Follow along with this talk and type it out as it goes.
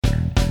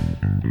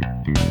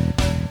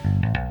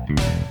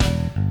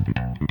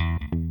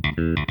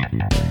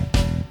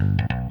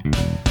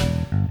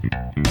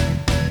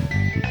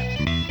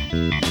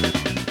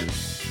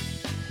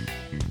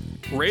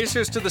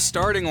Racers to the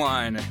starting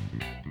line.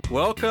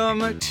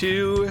 Welcome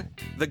to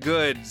the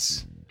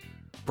goods.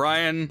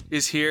 Brian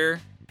is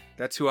here.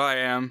 That's who I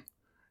am.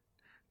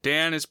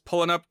 Dan is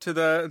pulling up to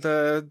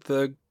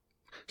the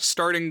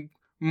starting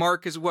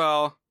mark as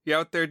well. You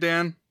out there,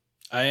 Dan?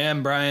 I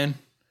am, Brian.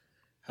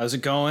 How's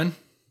it going?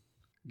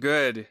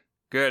 Good.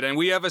 And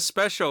we have a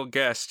special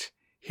guest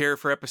here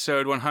for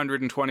episode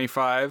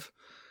 125.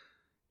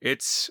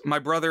 It's my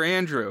brother,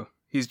 Andrew.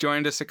 He's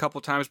joined us a couple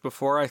times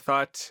before. I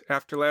thought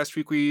after last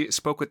week we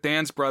spoke with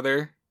Dan's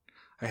brother,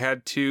 I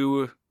had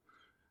to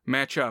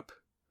match up.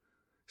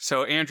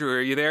 So, Andrew, are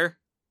you there?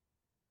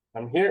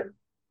 I'm here.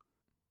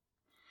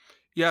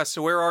 Yeah,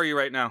 so where are you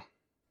right now?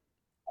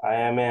 I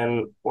am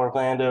in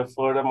Orlando,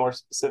 Florida, more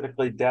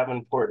specifically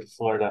Davenport,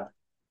 Florida.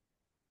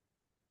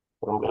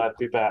 But I'm glad to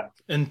be back.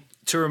 And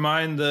to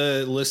remind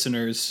the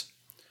listeners,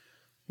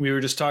 we were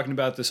just talking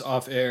about this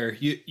off air.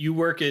 You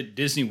work at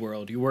Disney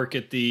World. You work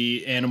at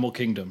the Animal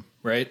Kingdom,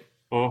 right?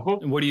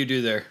 Mm-hmm. And what do you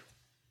do there?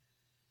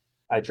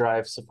 I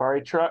drive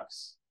safari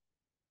trucks.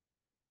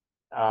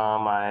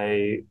 I'm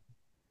a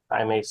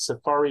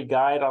safari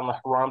guide on the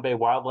Harambe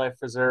Wildlife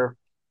Reserve.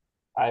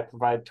 I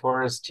provide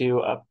tours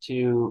to up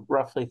to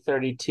roughly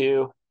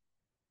 32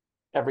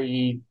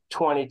 every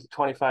 20 to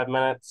 25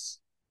 minutes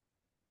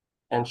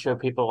and show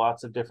people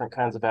lots of different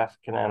kinds of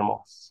African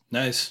animals.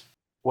 Nice.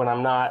 When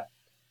I'm not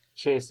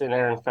chasing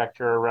Aaron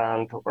Fecter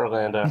around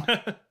Orlando.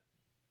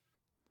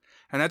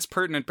 And that's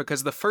pertinent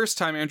because the first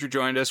time Andrew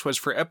joined us was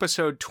for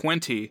episode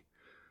 20,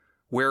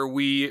 where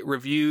we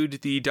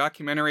reviewed the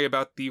documentary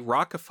about the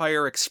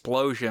Rock-afire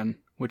Explosion,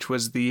 which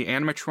was the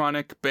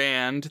animatronic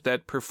band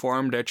that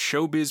performed at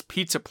Showbiz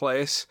Pizza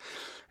Place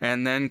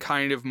and then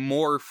kind of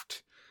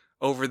morphed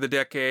over the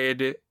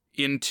decade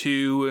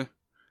into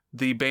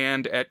the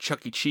band at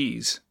Chuck E.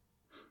 Cheese.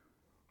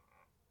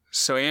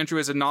 So Andrew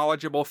is a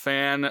knowledgeable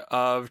fan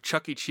of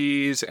Chuck E.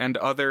 Cheese and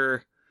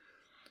other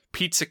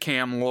pizza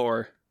cam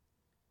lore.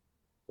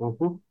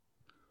 Mm-hmm.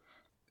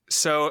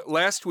 So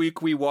last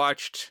week we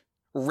watched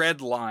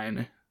Red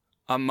Line,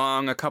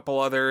 among a couple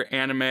other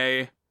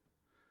anime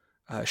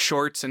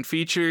shorts and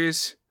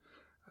features.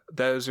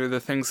 Those are the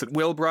things that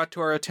Will brought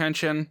to our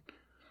attention.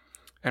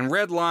 And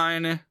Red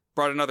Line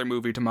brought another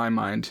movie to my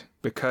mind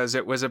because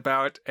it was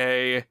about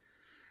a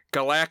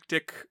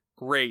galactic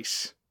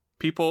race.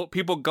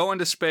 People go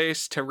into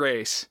space to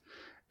race.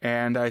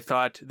 And I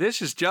thought,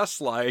 this is just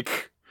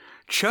like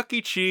Chuck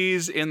E.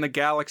 Cheese in the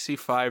Galaxy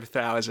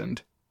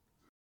 5000.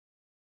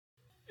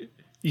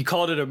 You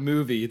called it a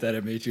movie that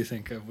it made you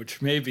think of,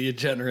 which may be a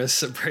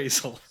generous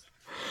appraisal.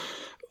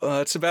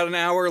 It's about an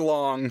hour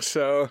long,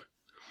 so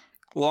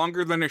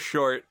longer than a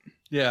short.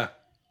 Yeah,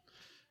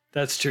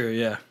 that's true,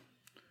 yeah.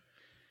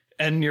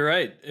 And you're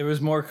right. It was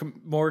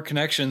more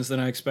connections than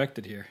I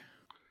expected here.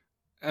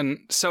 And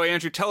so,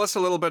 Andrew, tell us a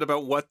little bit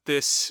about what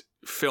this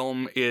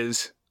film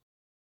is.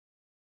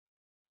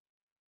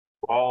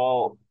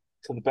 Well,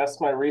 to the best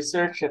of my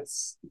research,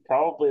 it's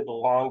probably the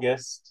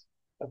longest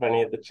of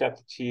any of the Chuck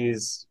E.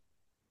 Cheese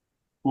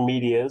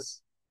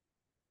medias.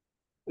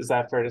 Is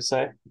that fair to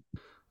say?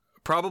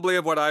 Probably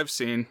of what I've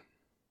seen.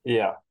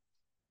 Yeah.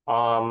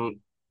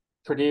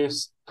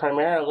 Produced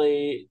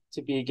primarily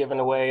to be given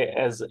away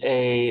as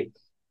a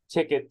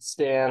ticket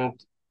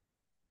stand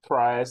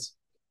prize,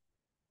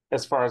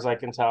 as far as I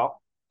can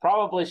tell.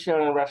 Probably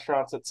shown in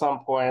restaurants at some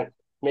point,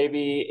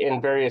 maybe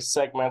in various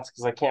segments,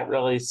 because I can't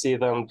really see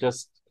them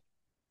just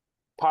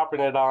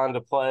popping it on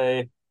to play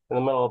in the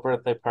middle of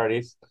birthday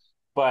parties.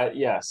 But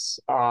yes,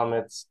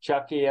 it's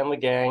Chucky and the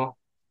gang,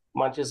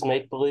 Munch's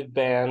Make-Believe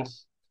Band,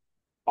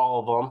 all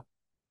of them.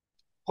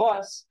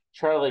 Plus,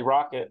 Charlie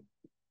Rocket,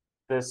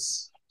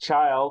 this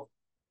child,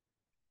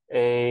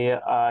 a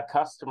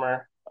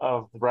customer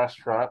of the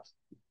restaurant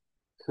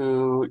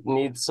who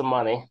needs some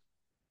money,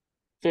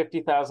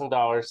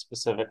 $50,000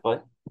 specifically.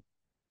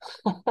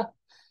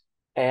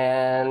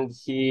 And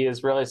he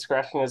is really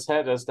scratching his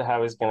head as to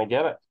how he's going to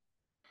get it.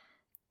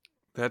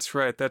 That's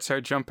right. That's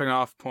our jumping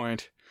off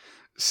point.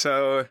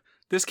 So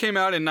this came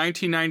out in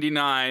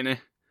 1999,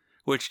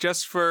 which,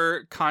 just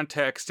for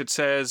context, it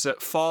says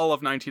fall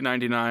of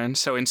 1999.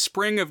 So in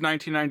spring of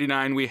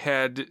 1999, we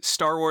had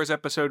Star Wars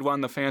Episode 1,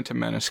 The Phantom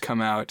Menace,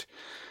 come out.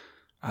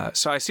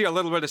 So I see a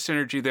little bit of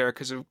synergy there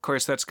because, of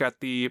course, that's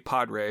got the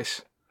pod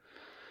race.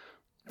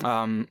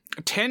 10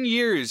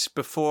 years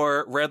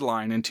before Red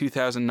Line in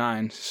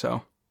 2009,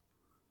 so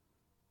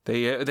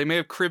they may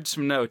have cribbed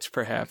some notes,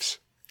 perhaps.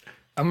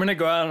 I'm going to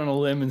go out on a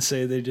limb and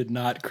say they did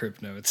not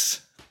crib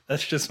notes.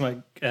 That's just my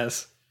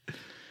guess.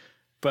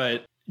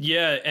 But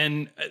yeah,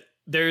 and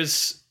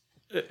there's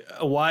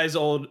a wise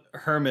old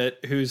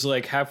hermit who's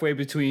like halfway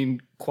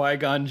between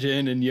Qui-Gon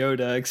Jinn and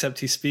Yoda, except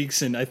he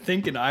speaks in, I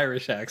think, an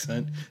Irish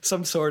accent,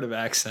 some sort of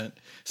accent.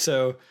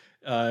 So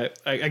I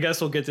guess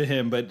we'll get to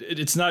him, but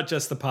it's not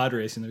just the pod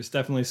racing. There's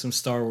definitely some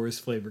Star Wars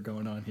flavor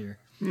going on here.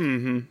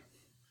 Mm-hmm.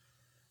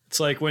 It's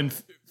like when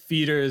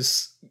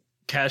feeders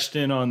cashed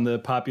in on the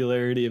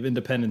popularity of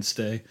Independence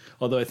Day,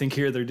 although I think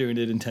here they're doing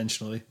it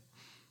intentionally.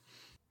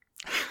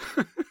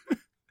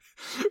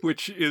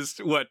 Which is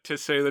what, to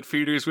say that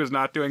Feeders was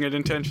not doing it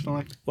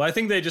intentionally? Well, I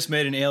think they just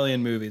made an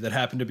Alien movie that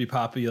happened to be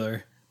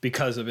popular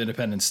because of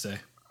Independence Day.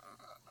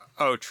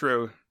 Oh,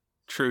 true.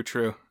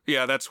 True.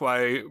 Yeah, that's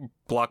why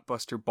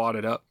Blockbuster bought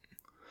it up.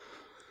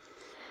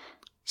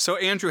 So,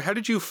 Andrew, how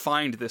did you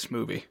find this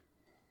movie?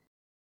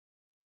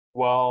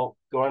 Well,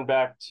 going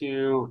back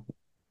to,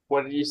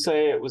 what did you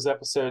say? It was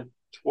episode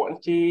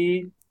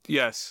 20?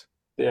 Yes.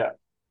 Yeah.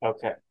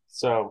 Okay.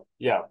 So,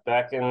 yeah,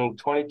 back in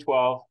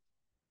 2012,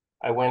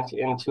 I went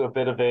into a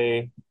bit of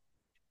a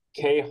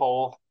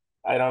K-hole.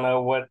 I don't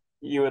know what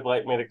you would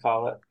like me to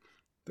call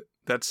it.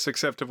 That's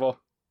acceptable.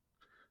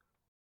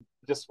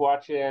 Just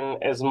watching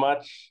as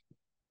much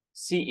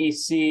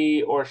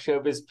CEC or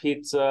Showbiz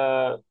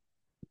Pizza.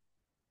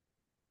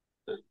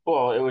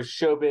 Well, it was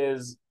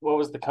Showbiz. What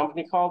was the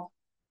company called?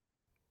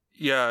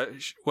 Yeah,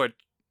 what?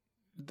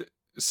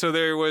 So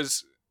there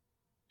was,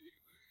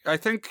 I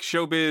think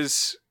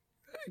Showbiz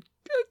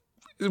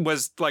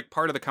was like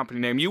part of the company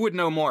name. You would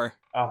know more,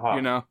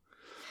 you know?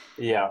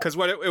 Yeah. Because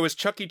what it was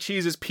Chuck E.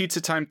 Cheese's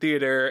Pizza Time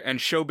Theater and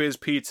Showbiz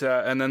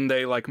Pizza, and then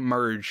they like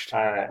merged.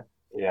 All right.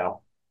 Yeah.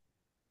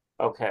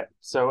 Okay.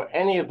 So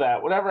any of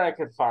that, whatever I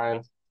could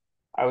find,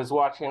 I was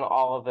watching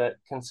all of it,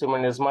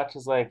 consuming as much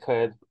as I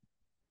could.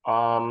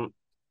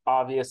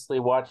 Obviously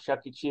watched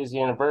Chuck E. Cheese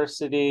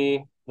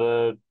University,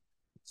 the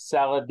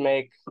salad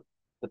make,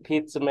 the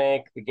pizza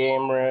make, the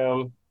game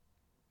room.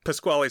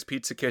 Pasquale's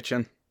Pizza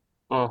Kitchen.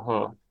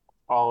 Mm-hmm.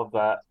 All of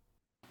that.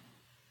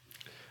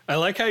 I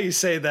like how you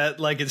say that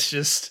like it's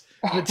just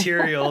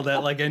material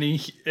that like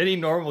any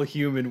normal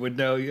human would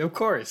know. Of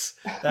course,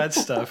 that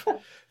stuff.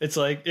 It's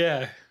like,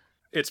 yeah.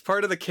 It's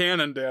part of the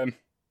canon, Dan.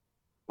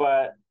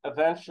 But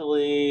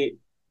eventually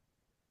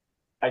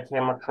I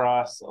came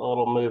across a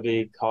little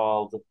movie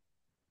called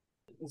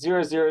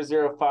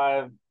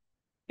 0005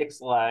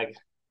 Ixalag,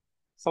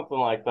 something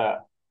like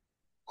that.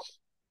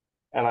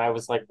 And I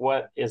was like,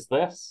 what is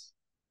this?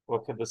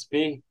 What could this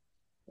be?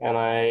 And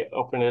I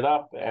opened it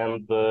up,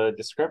 and the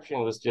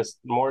description was just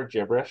more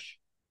gibberish.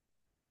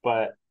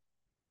 But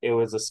it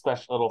was a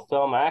special little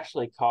film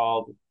actually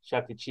called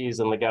Chuck E. Cheese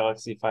and the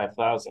Galaxy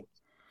 5000.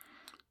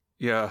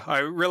 Yeah, I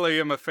really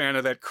am a fan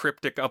of that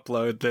cryptic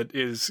upload that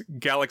is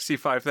Galaxy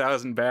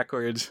 5000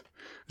 backwards,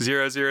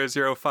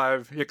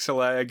 0005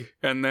 Ixalag,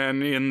 and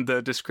then in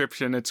the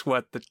description it's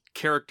what, the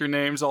character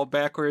names all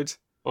backwards?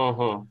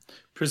 Mm-hmm.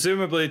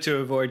 Presumably to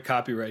avoid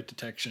copyright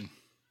detection.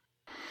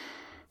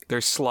 They're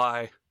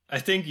sly. I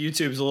think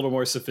YouTube's a little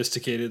more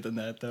sophisticated than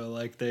that, though.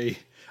 Like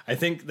I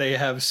think they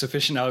have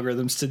sufficient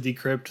algorithms to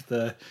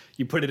decrypt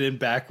you put it in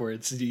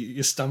backwards,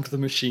 you stump the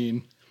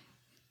machine.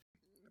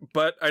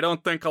 But I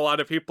don't think a lot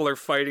of people are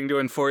fighting to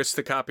enforce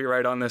the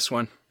copyright on this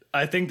one.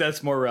 I think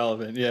that's more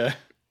relevant, yeah.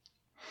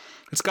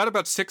 It's got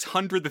about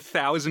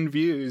 600,000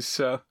 views,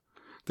 so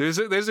there's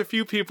a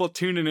few people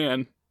tuning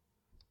in.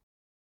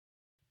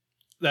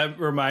 That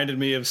reminded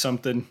me of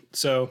something.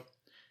 So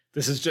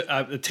this is just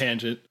a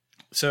tangent.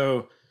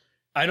 So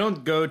I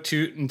don't go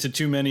into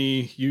too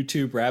many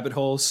YouTube rabbit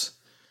holes,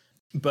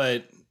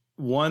 but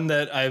one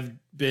that I've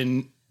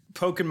been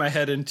poking my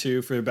head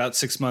into for about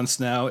 6 months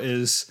now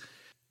is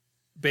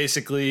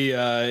basically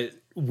Weezer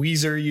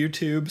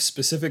YouTube,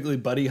 specifically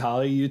Buddy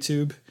Holly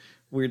YouTube,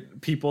 where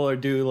people are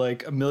doing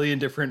like a million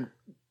different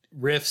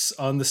riffs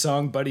on the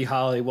song Buddy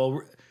Holly.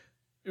 Well,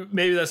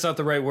 maybe that's not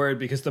the right word,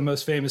 because the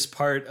most famous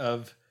part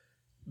of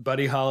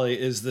Buddy Holly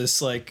is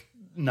this like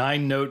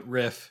 9-note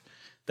riff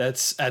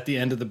that's at the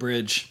end of the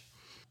bridge.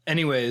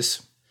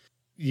 Anyways,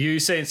 you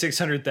saying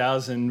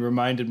 600,000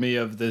 reminded me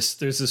of this.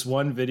 There's this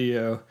one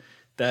video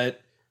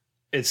that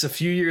it's a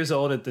few years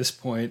old at this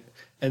point,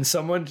 and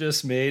someone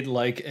just made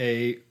like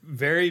a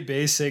very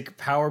basic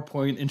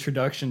PowerPoint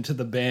introduction to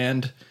the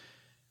band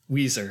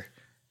Weezer.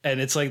 And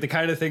it's like the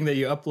kind of thing that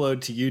you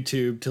upload to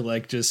YouTube to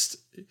like just,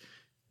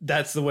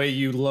 that's the way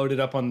you load it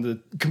up on the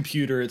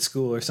computer at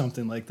school or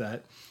something like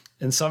that.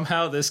 And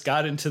somehow this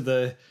got into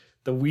the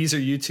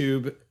Weezer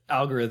YouTube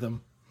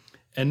algorithm.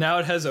 And now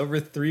it has over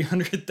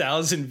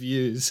 300,000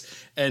 views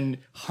and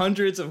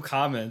hundreds of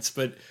comments.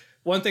 But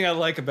one thing I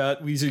like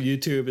about Weezer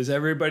YouTube is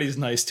everybody's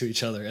nice to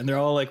each other, and they're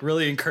all like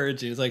really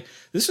encouraging. It's like,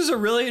 this was a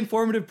really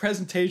informative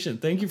presentation.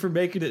 Thank you for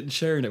making it and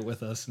sharing it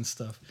with us and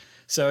stuff.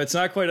 So it's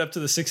not quite up to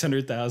the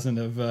 600,000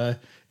 of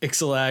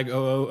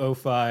Ixalag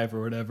 0005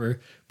 or whatever,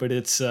 but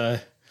it's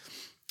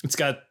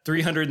got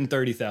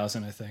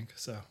 330,000, I think.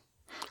 So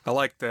I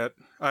like that.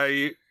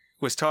 I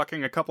was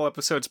talking a couple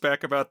episodes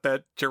back about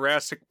that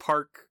Jurassic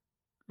Park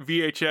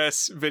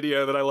VHS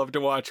video that I love to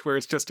watch, where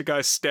it's just a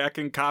guy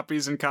stacking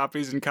copies and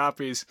copies and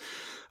copies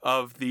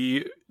of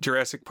the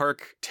Jurassic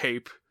Park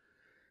tape.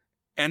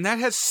 And that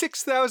has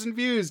 6,000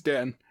 views,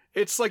 Dan.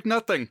 It's like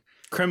nothing.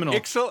 Criminal.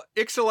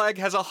 Ixalag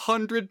has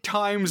 100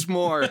 times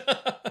more.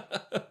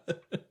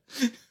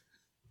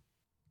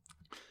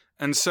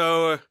 And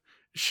so,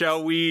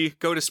 shall we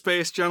go to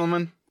space,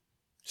 gentlemen?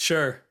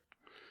 Sure.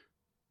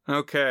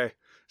 Okay.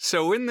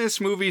 So when this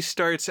movie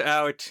starts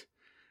out,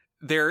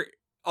 they're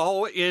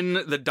all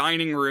in the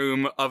dining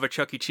room of a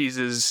Chuck E.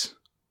 Cheese's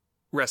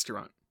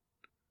restaurant.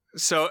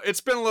 So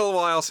it's been a little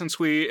while since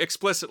we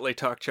explicitly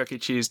talked Chuck E.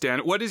 Cheese, Dan.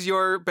 What is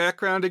your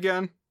background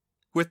again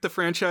with the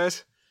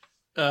franchise?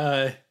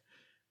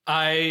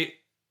 I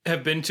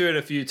have been to it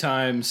a few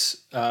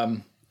times.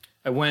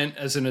 I went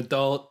as an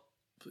adult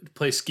to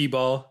play skee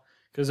ball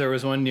because there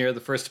was one near the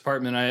first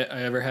apartment I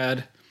ever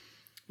had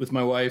with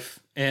my wife.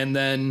 And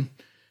then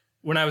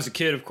when I was a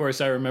kid, of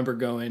course, I remember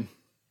going.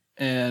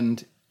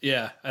 And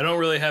yeah, I don't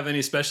really have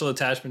any special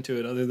attachment to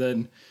it other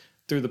than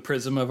through the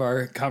prism of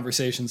our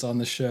conversations on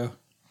this show.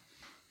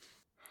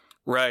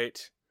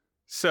 Right.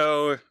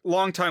 So,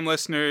 longtime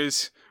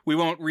listeners, we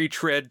won't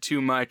retread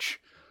too much,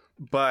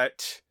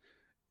 but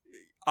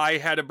I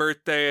had a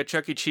birthday at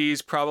Chuck E.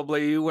 Cheese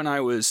probably when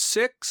I was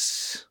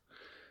 6,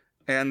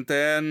 and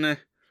then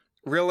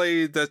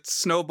really the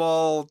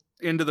snowball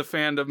into the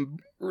fandom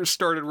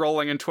started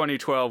rolling in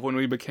 2012 when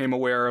we became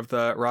aware of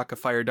the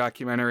Rock-afire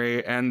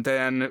documentary, and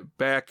then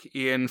back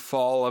in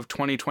fall of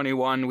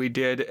 2021 we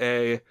did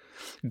a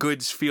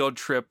goods field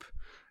trip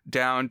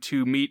down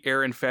to meet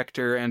Aaron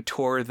Fechter and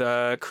tour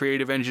the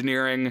creative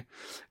engineering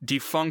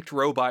defunct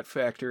robot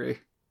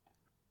factory.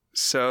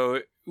 So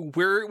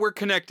we're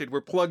connected.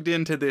 We're plugged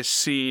into this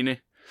scene.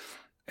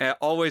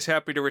 Always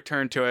happy to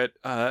return to it.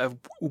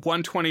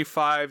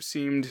 125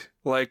 seemed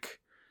like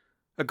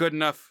a good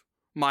enough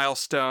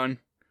milestone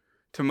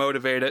to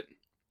motivate it.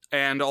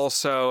 And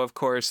also, of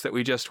course, that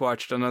we just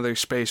watched another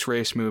space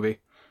race movie.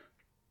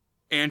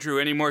 Andrew,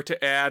 any more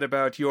to add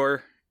about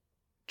your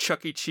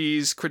Chuck E.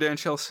 Cheese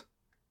credentials?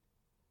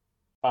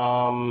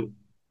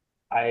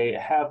 I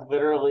have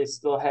literally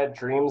still had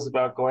dreams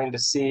about going to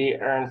see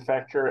Aaron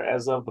Fechter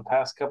as of the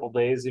past couple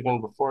days, even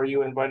before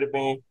you invited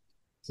me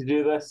to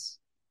do this.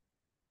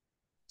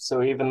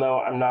 So even though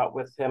I'm not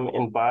with him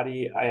in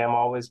body, I am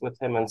always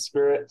with him in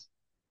spirit.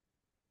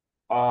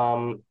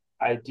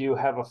 I do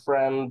have a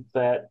friend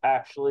that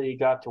actually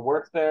got to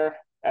work there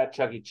at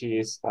Chuck E.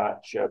 Cheese,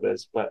 not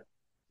Showbiz, but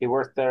he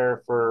worked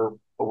there for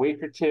a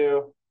week or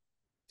two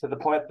to the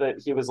point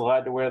that he was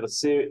allowed to wear the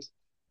suit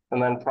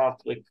and then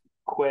promptly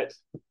quit.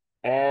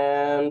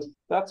 And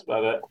that's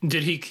about it.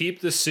 Did he keep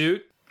the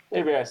suit?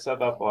 Maybe I said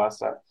that the last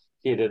time.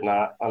 He did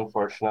not,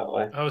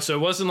 unfortunately. Oh, so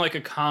it wasn't like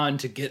a con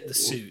to get the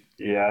suit.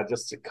 Yeah,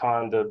 just a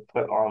con to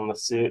put on the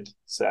suit,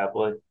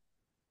 sadly.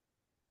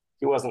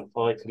 He wasn't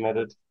fully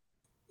committed.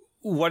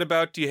 What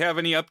about, do you have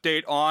any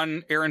update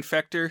on Aaron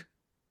Fechter?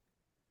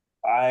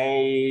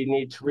 I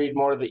need to read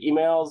more of the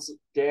emails.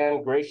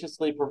 Dan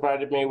graciously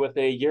provided me with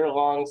a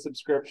year-long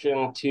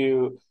subscription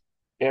to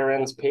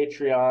Aaron's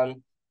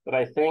Patreon, but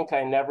I think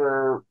I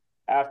never,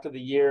 after the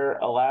year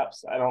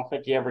elapsed, I don't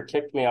think he ever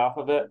kicked me off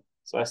of it,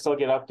 so I still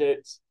get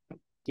updates.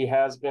 He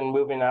has been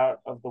moving out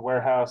of the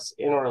warehouse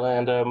in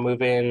Orlando,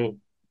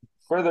 moving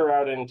further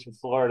out into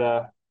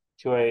Florida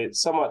to a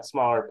somewhat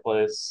smaller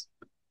place.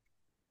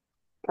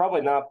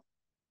 Probably not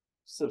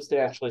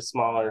substantially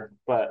smaller,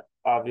 but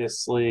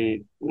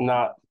obviously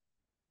not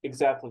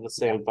exactly the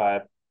same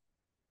vibe.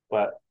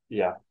 But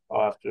yeah,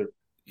 I'll have to.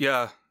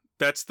 Yeah,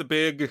 that's the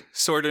big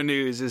sort of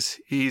news, is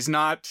he's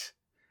not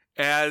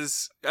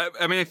as...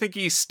 I mean, I think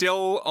he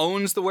still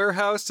owns the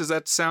warehouse. Does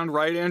that sound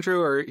right, Andrew?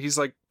 Or he's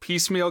like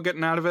piecemeal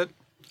getting out of it?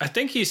 I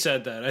think he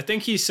said that. I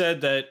think he said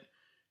that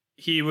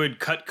he would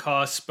cut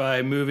costs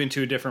by moving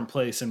to a different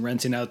place and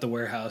renting out the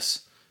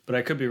warehouse. But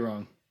I could be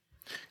wrong.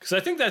 Because I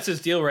think that's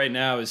his deal right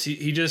now, is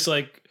he just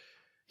like,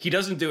 he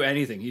doesn't do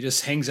anything. He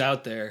just hangs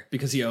out there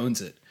because he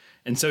owns it.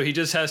 And so he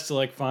just has to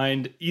like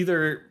find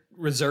either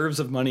reserves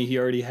of money he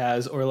already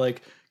has or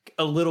like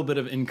a little bit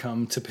of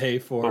income to pay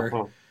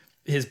for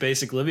his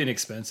basic living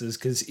expenses,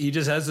 because he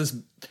just has this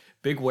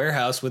big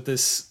warehouse with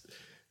this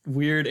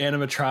weird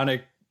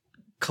animatronic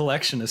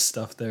collection of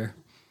stuff there.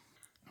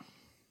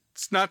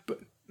 It's not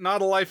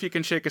a life you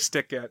can shake a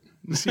stick at.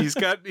 He's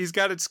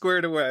got it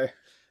squared away.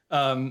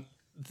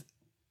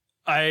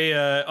 I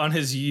on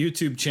his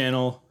YouTube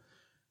channel,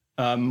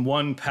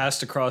 one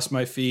passed across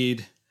my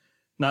feed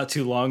not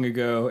too long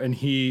ago, and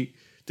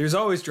there's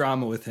always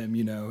drama with him,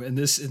 you know. In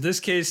this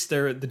case,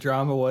 the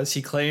drama was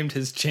he claimed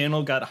his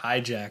channel got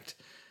hijacked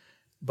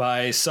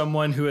by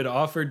someone who had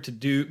offered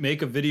to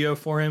make a video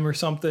for him or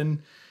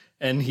something,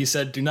 and he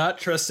said, "Do not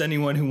trust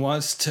anyone who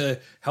wants to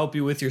help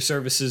you with your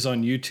services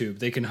on YouTube.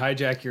 They can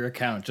hijack your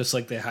account just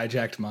like they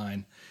hijacked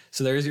mine."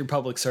 So there's your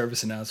public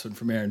service announcement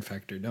from Aaron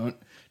Fechter.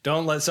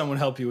 Don't let someone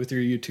help you with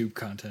your YouTube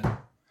content.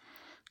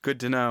 Good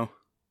to know.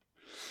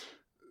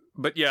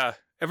 But yeah,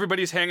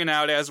 everybody's hanging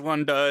out as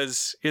one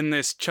does in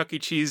this Chuck E.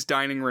 Cheese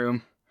dining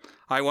room.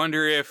 I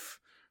wonder if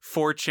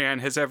 4chan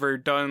has ever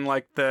done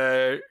like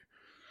the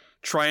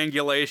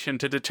triangulation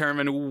to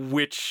determine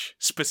which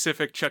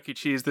specific Chuck E.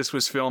 Cheese this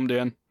was filmed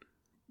in.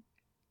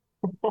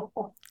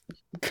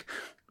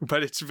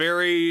 But it's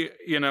very,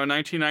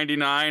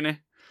 1999.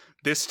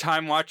 This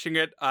time watching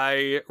it,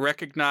 I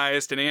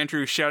recognized, and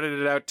Andrew shouted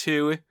it out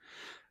too,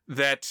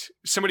 that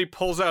somebody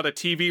pulls out a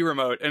TV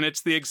remote, and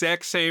it's the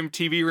exact same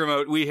TV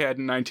remote we had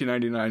in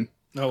 1999.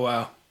 Oh,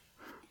 wow.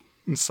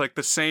 It's like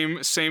the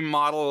same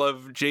model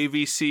of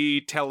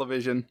JVC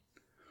television.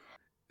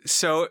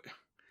 So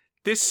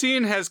this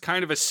scene has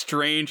kind of a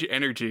strange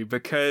energy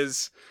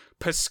because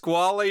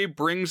Pasquale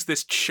brings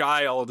this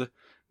child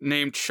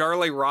named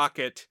Charlie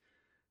Rocket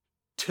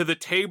to the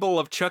table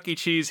of Chuck E.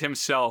 Cheese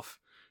himself.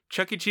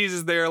 Chuck E. Cheese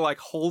is there, like,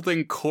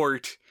 holding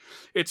court.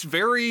 It's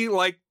very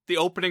like the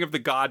opening of The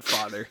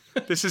Godfather.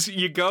 This is,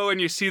 you go and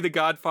you see The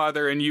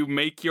Godfather and you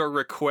make your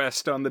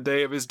request on the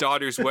day of his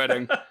daughter's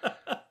wedding.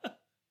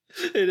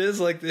 It is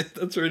like,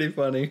 that's really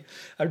funny.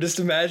 I'm just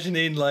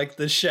imagining like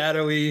the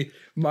shadowy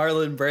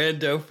Marlon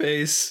Brando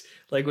face,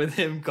 like with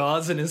him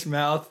gauze in his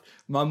mouth,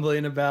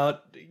 mumbling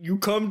about, you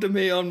come to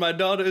me on my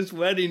daughter's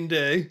wedding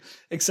day,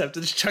 except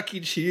it's Chuck E.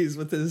 Cheese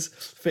with his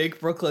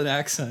fake Brooklyn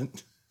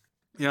accent.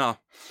 Yeah.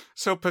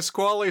 So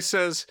Pasquale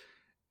says,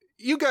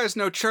 you guys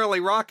know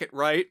Charlie Rocket,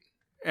 right?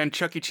 And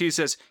Chuck E. Cheese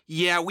says,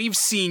 yeah, we've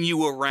seen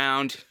you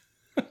around.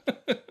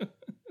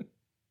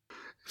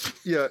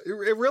 Yeah,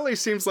 it really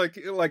seems like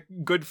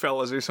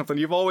Goodfellas or something.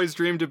 You've always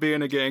dreamed of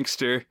being a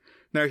gangster.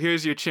 Now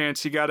here's your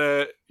chance. You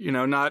gotta,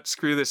 not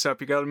screw this up.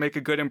 You gotta make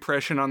a good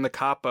impression on the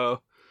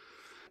capo.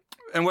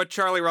 And what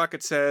Charlie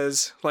Rocket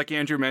says, like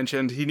Andrew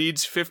mentioned, he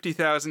needs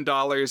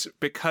 $50,000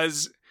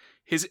 because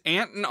his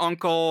aunt and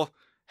uncle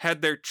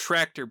had their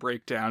tractor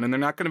break down, and they're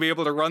not going to be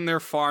able to run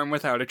their farm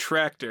without a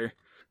tractor.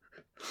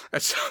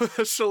 And so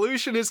the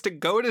solution is to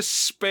go to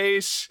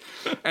space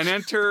and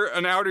enter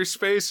an outer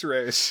space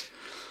race.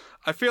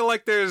 I feel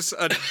like there's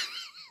a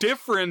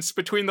difference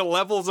between the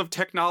levels of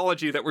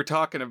technology that we're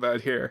talking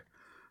about here.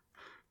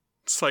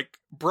 It's like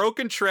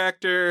broken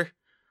tractor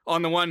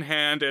on the one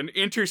hand and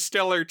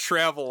interstellar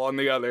travel on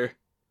the other.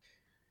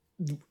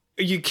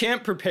 You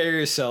can't prepare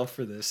yourself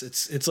for this.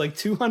 It's like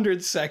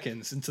 200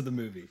 seconds into the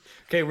movie.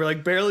 Okay, we're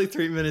like barely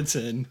 3 minutes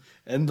in,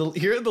 and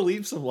here are the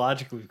leaps of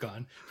logic we've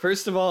gone.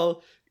 First of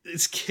all,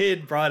 this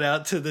kid brought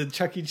out to the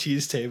Chuck E.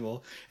 Cheese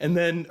table, and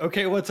then,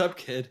 okay, what's up,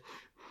 kid?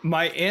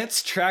 My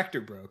aunt's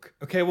tractor broke.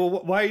 Okay, well,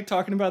 why are you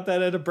talking about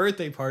that at a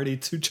birthday party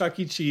to Chuck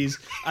E. Cheese?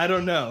 I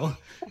don't know.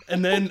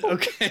 And then,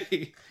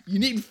 okay, you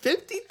need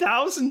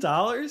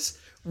 $50,000?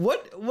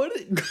 What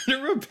kind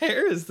of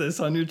repair is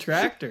this on your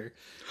tractor?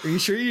 Are you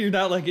sure you're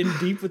not like in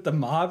deep with the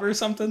mob or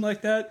something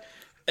like that?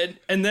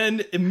 And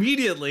then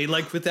immediately,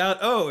 like without,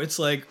 it's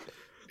like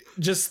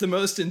just the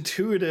most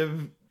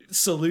intuitive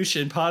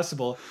solution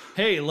possible.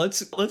 Hey,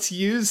 let's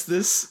use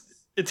this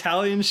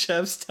Italian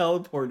chef's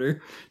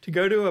teleporter to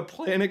go to a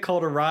planet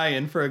called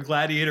Orion for a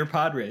gladiator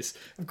pod race.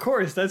 Of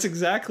course, that's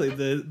exactly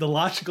the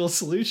logical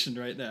solution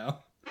right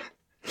now.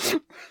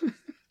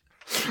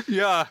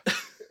 Yeah.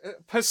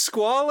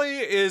 Pasquale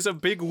is a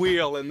big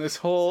wheel in this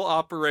whole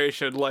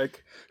operation.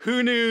 Like,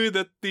 who knew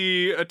that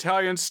the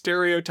Italian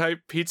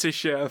stereotype pizza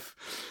chef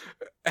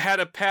had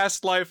a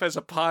past life as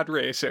a pod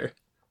racer?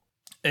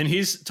 And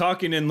he's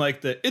talking in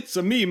like the "It's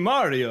a me,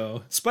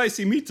 Mario"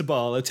 spicy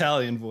meatball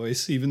Italian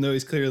voice, even though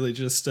he's clearly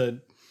just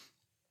an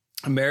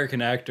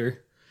American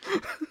actor.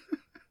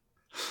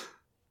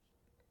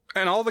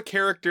 And all the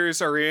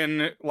characters are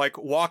in, like,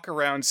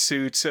 walk-around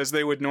suits as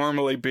they would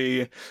normally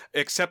be,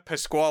 except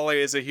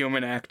Pasquale is a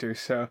human actor,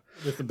 so...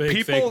 With the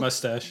big fake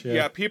mustache, yeah.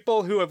 Yeah,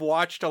 people who have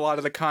watched a lot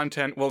of the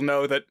content will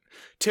know that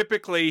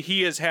typically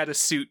he has had a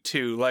suit,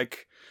 too.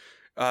 Like,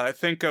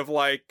 think of,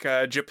 like,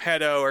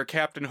 Geppetto or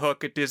Captain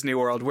Hook at Disney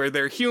World, where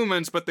they're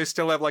humans, but they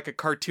still have, like, a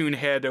cartoon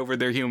head over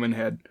their human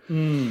head.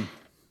 Mm.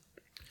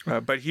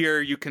 But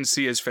here you can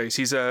see his face.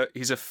 He's a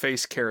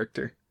face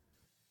character.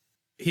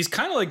 He's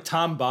kind of like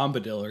Tom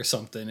Bombadil or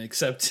something,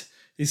 except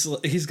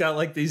he's got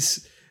like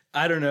these,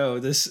 I don't know,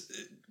 this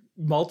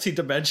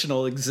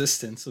multi-dimensional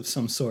existence of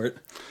some sort.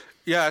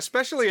 Yeah,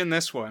 especially in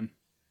this one.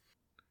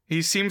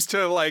 He seems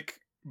to like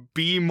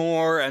be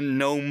more and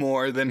know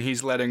more than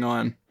he's letting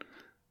on.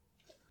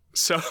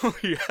 So,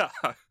 yeah,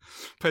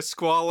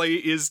 Pasquale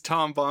is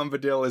Tom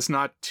Bombadil is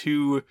not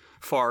too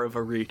far of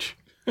a reach.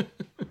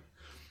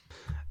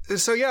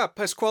 So, yeah,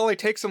 Pasquale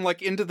takes him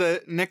like into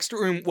the next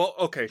room. Well,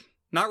 okay.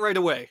 Not right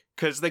away,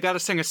 because they got to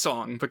sing a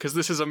song, because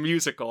this is a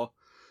musical.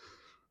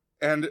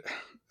 And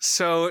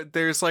so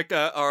there's like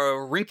a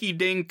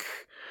rinky-dink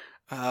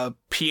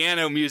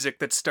piano music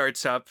that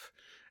starts up,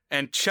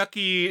 and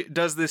Chucky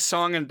does this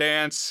song and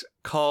dance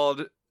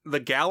called "The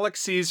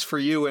Galaxy's for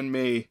You and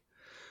Me."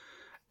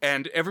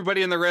 And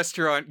everybody in the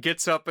restaurant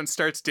gets up and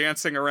starts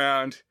dancing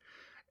around.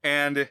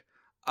 And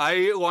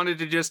I wanted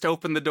to just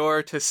open the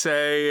door to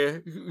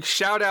say,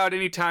 shout out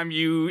anytime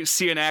you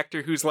see an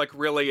actor who's like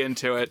really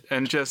into it,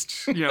 and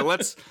just,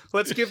 let's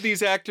give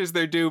these actors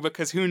their due,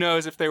 because who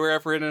knows if they were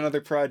ever in another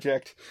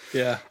project.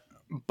 Yeah.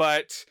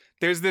 But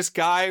there's this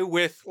guy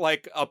with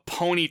like a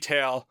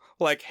ponytail,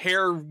 like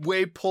hair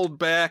way pulled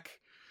back,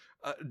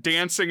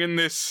 dancing in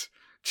this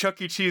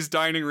Chuck E. Cheese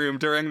dining room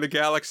during The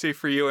Galaxy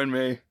for You and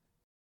Me.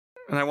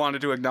 And I wanted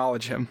to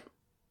acknowledge him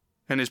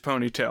and his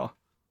ponytail.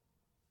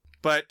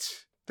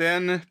 But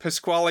then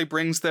Pasquale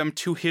brings them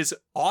to his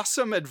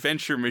awesome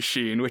adventure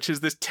machine, which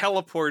is this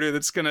teleporter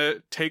that's going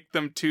to take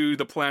them to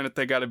the planet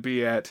they got to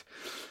be at.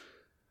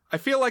 I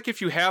feel like if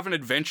you have an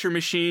adventure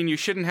machine, you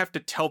shouldn't have to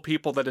tell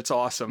people that it's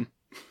awesome.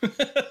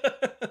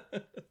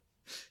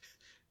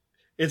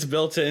 It's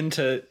built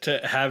into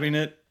having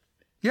it.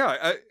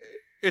 Yeah,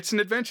 it's an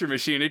adventure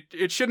machine.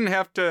 It shouldn't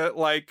have to,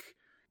 like,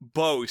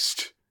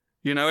 boast.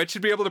 You know, it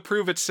should be able to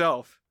prove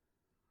itself.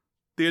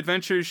 The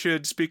adventures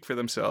should speak for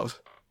themselves.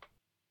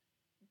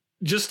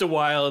 Just a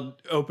wild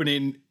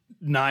opening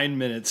 9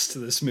 minutes to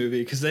this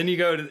movie, because then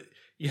you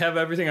have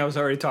everything I was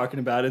already talking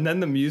about, and then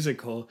the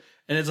musical,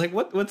 and it's like,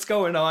 what's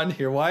going on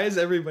here? Why is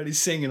everybody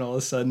singing all of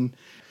a sudden?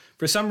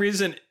 For some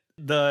reason,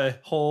 the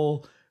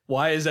whole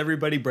why is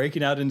everybody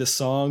breaking out into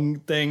song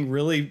thing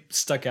really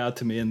stuck out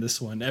to me in this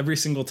one. Every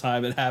single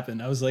time it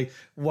happened, I was like,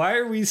 why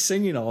are we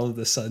singing all of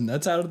a sudden?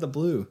 That's out of the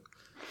blue.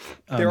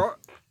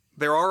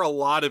 There are a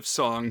lot of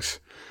songs.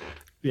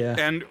 Yeah.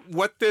 And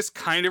what this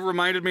kind of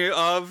reminded me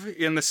of,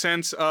 in the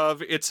sense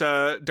of it's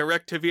a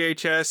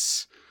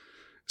direct-to-VHS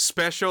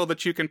special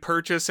that you can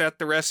purchase at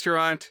the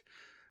restaurant.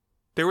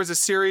 There was a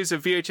series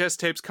of VHS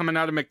tapes coming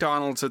out of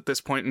McDonald's at this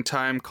point in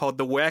time called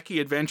The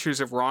Wacky Adventures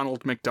of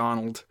Ronald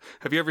McDonald.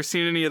 Have you ever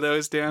seen any of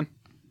those, Dan?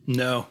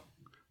 No.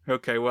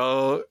 Okay,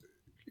 well,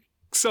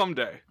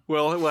 someday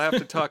we'll have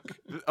to talk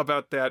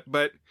about that.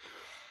 But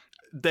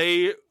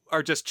they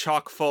are just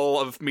chock full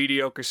of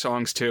mediocre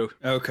songs, too.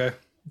 Okay.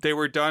 They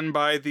were done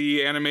by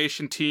the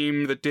animation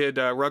team that did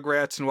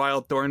Rugrats and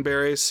Wild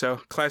Thornberrys,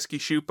 so Klasky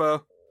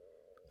Shupo.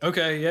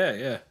 Okay,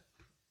 yeah.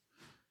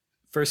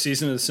 First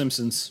season of The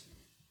Simpsons.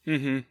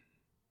 Mm-hmm.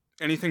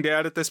 Anything to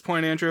add at this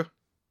point, Andrew?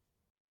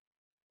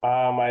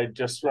 I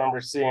just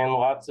remember seeing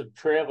lots of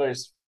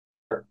trailers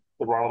for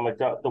the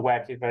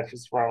Wacky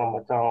Adventures of Ronald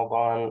McDonald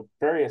on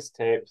various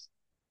tapes.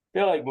 I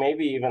feel like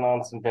maybe even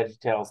on some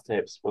VeggieTales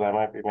tapes, but I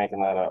might be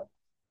making that up.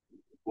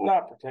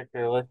 Not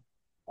particularly.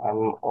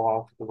 I'm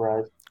along for the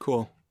ride.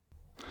 Cool.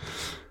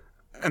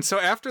 And so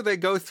after they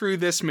go through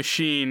this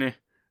machine,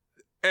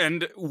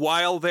 and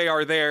while they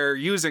are there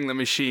using the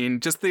machine,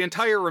 just the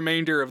entire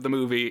remainder of the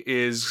movie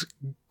is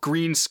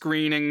green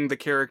screening the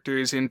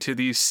characters into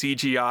these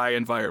CGI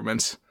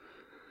environments.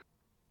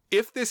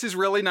 If this is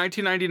really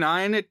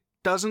 1999, it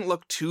doesn't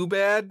look too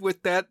bad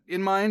with that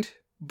in mind,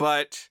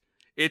 but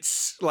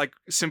it's like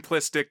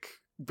simplistic,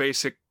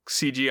 basic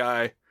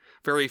CGI,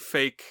 very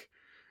fake.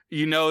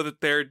 You know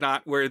that they're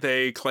not where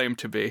they claim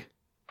to be.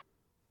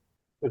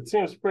 It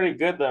seems pretty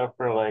good, though,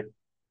 for, like,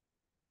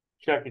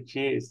 Chuck E.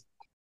 Cheese.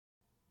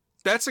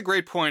 That's a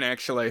great point,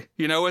 actually.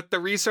 You know, with the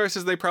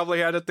resources they probably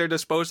had at their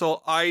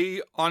disposal,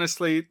 I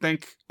honestly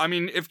think, I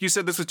mean, if you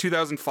said this was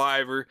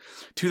 2005 or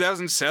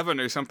 2007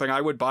 or something, I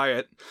would buy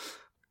it.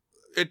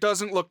 It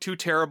doesn't look too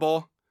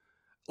terrible.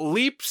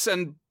 Leaps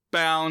and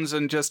bounds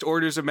and just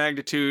orders of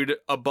magnitude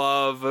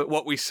above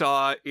what we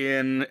saw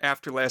in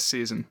After Last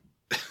Season.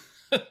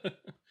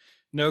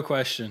 No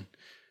question.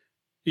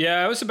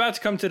 Yeah, I was about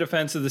to come to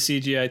defense of the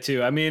CGI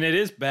too. I mean, it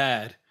is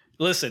bad.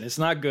 Listen, it's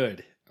not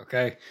good,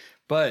 okay?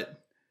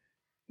 But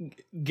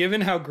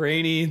given how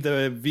grainy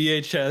the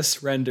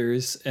VHS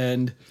renders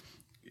and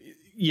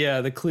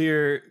the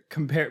clear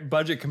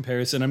budget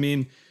comparison, I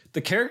mean, the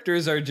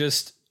characters are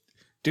just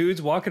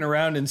dudes walking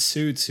around in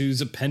suits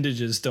whose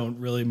appendages don't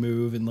really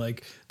move and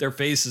like their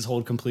faces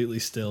hold completely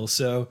still.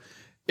 So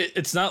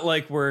it's not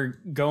like we're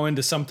going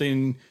to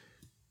something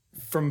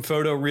from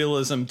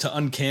photorealism to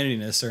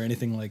uncanniness or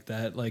anything like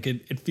that. Like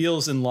it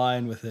feels in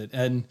line with it.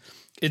 And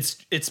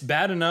it's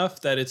bad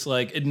enough that it's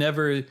like it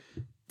never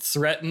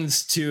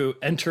threatens to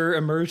enter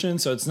immersion.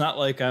 So it's not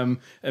like I'm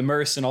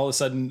immersed and all of a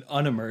sudden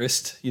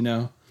unimmersed, you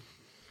know?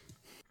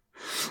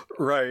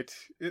 Right.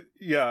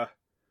 Yeah.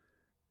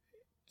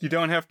 You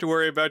don't have to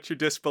worry about your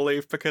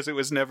disbelief because it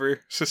was never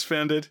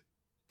suspended.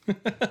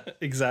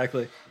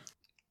 Exactly.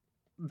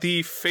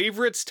 The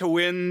favorites to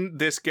win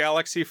this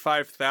Galaxy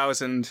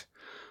 5000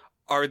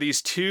 are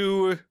these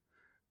two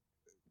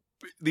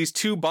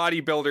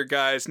bodybuilder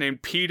guys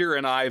named Peter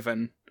and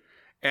Ivan,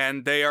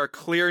 and they are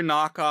clear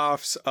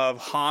knockoffs of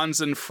Hans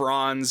and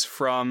Franz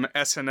from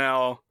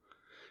SNL,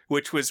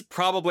 which was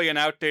probably an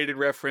outdated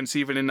reference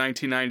even in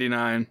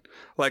 1999.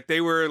 Like,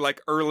 they were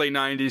like early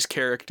 90s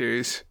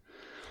characters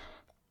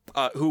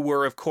who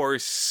were, of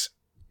course,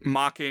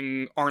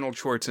 mocking Arnold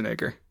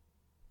Schwarzenegger.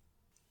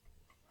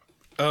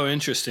 Oh,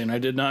 interesting. I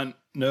did not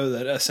know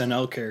that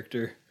SNL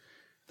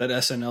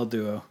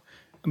duo.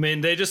 I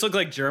mean, they just look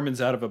like Germans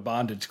out of a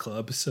bondage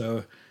club,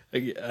 so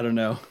I don't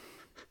know.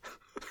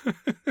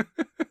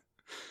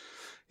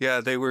 Yeah,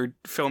 they were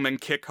filming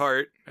Kick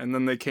Heart, and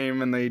then they came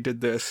and they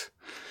did this.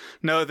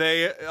 No,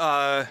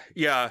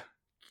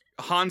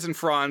 Hans and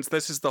Franz,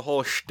 this is the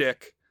whole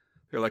shtick.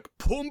 They're like,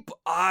 pump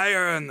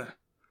iron!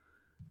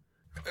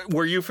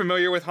 Were you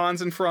familiar with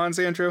Hans and Franz,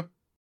 Andrew?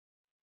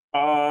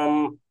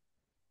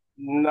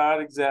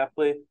 Not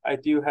exactly. I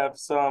do have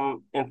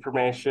some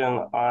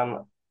information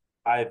on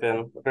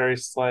Ivan, a very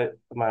slight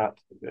amount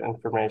of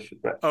information.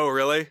 But oh,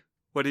 really?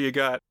 What do you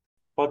got?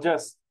 Well,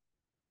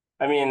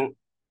 I mean,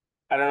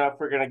 I don't know if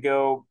we're going to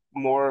go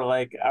more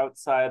like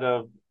outside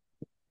of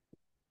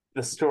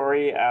the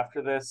story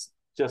after this,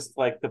 just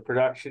like the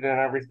production and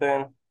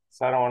everything.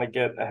 So I don't want to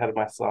get ahead of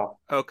myself.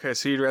 Okay,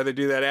 so you'd rather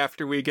do that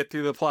after we get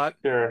through the plot?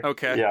 Sure.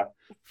 Okay. Yeah.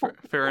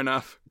 Fair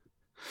enough.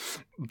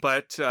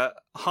 But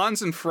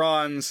Hans and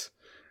Franz,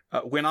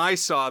 when I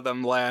saw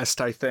them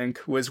last, I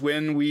think, was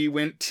when we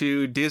went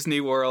to Disney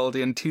World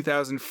in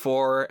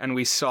 2004 and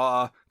we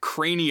saw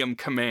Cranium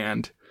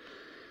Command,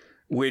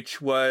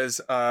 which was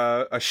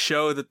a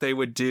show that they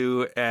would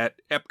do at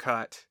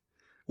Epcot,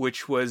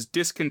 which was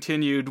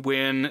discontinued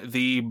when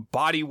the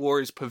Body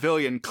Wars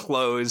Pavilion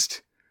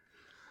closed,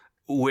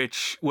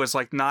 which was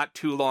like not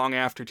too long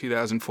after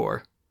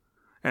 2004.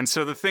 And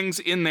so the things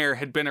in there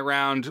had been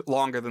around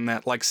longer than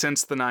that, like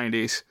since the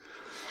 90s.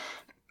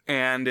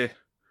 And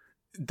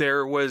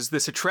there was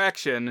this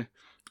attraction,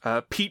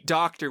 Pete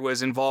Docter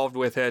was involved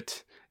with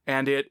it,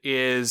 and it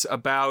is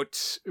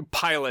about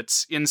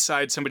pilots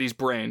inside somebody's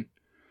brain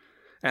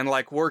and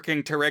like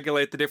working to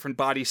regulate the different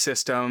body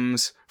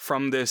systems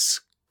from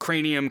this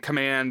Cranium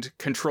Command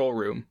control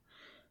room.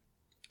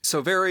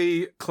 So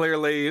very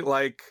clearly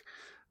like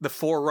the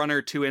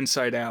forerunner to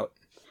Inside Out.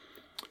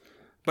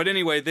 But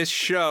anyway, this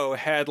show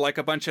had like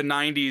a bunch of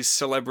 90s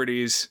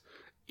celebrities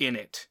in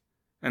it.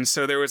 And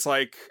so there was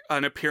like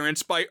an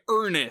appearance by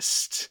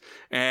Ernest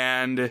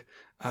and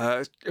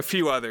a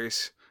few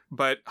others.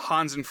 But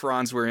Hans and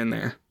Franz were in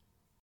there.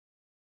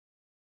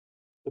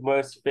 The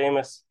most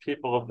famous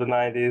people of the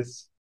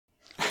 90s.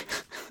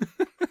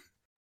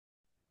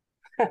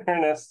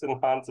 Ernest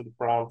and Hans and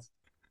Franz.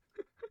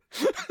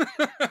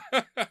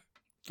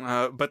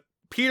 But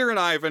Peter and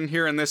Ivan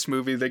here in this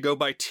movie, they go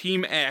by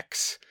Team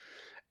X.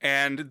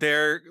 And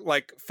they're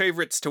like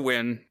favorites to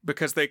win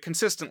because they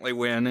consistently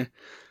win.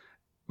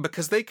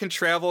 Because they can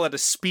travel at a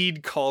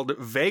speed called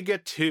Vega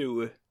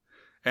 2.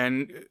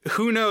 And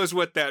who knows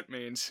what that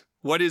means?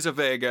 What is a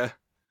Vega?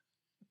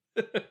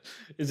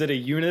 Is it a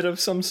unit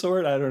of some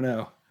sort? I don't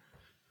know.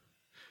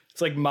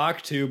 It's like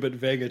Mach 2, but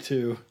Vega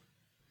 2.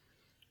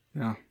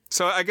 Yeah.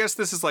 So I guess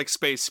this is like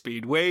space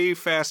speed. Way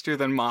faster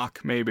than Mach,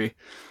 maybe.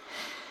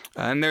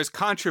 And there's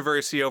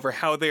controversy over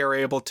how they are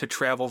able to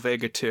travel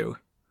Vega 2.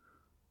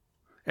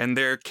 And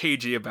they're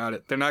cagey about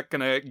it. They're not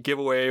going to give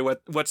away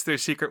what's their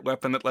secret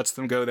weapon that lets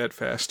them go that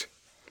fast.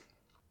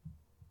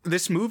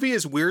 This movie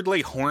is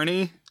weirdly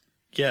horny.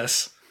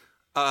 Yes.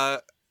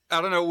 I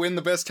don't know when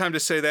the best time to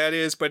say that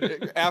is,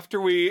 but after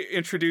we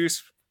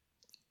introduce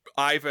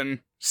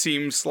Ivan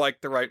seems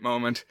like the right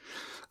moment.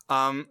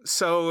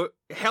 So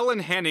Helen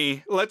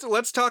Henny,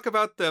 let's talk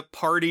about the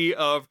party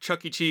of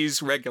Chuck E.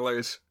 Cheese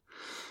regulars.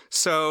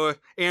 So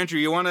Andrew,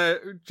 you want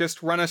to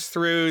just run us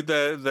through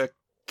the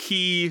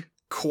key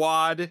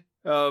quad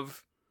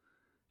of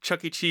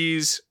Chuck E.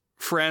 Cheese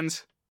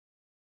friends?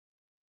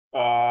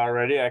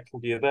 Alrighty, I can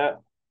do that.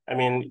 I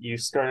mean, you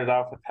started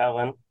off with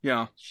Helen.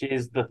 Yeah.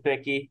 She's the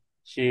thickie.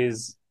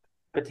 She's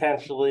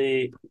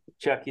potentially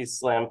Chucky's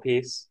slam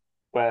piece,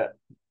 but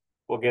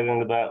we'll get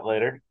into that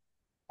later.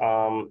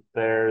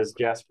 There's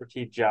Jasper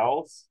T.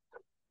 Jowls.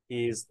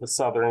 He's the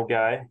southern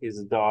guy. He's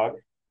a dog.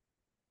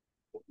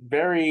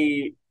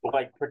 Very,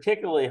 like,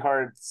 particularly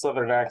hard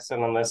southern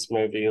accent on this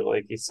movie.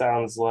 Like, he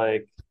sounds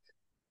like,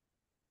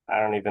 I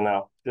don't even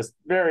know. Just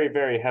very,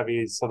 very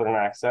heavy southern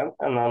accent.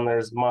 And then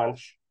there's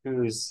Munch,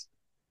 who's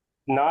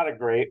not a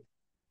grape.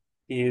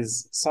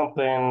 He's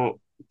something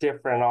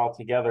different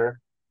altogether.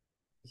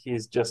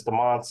 He's just a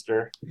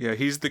monster. Yeah,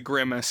 he's the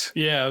Grimace.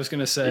 Yeah, I was going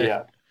to say.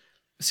 Yeah.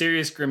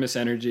 Serious Grimace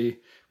energy.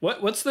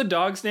 What's the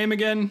dog's name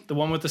again? The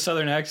one with the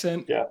southern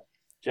accent? Yeah.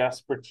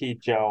 Jasper T.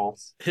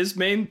 Jowls. His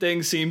main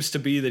thing seems to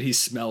be that he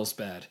smells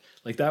bad.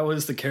 Like, that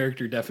was the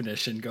character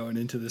definition going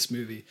into this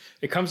movie.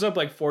 It comes up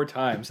like 4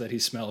 times that he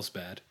smells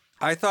bad.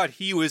 I thought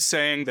he was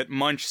saying that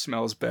Munch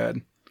smells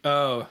bad.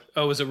 Oh,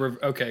 was it?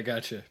 Okay,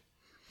 gotcha.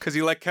 Because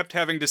he like kept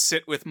having to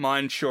sit with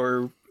Munch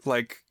or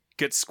like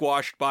get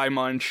squashed by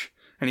Munch,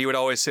 and he would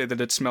always say that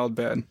it smelled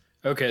bad.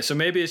 Okay, so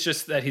maybe it's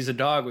just that he's a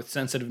dog with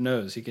sensitive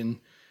nose. He can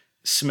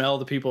smell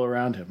the people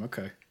around him.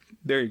 Okay.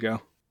 There you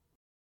go.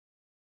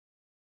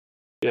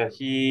 Yeah,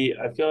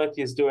 I feel like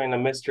he's doing a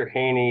Mr.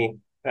 Haney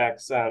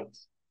accent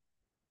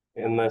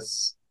in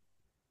this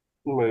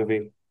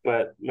movie,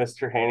 but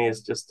Mr. Haney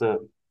is just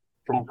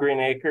from Green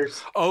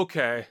Acres.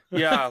 Okay.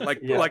 Yeah,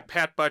 like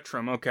Pat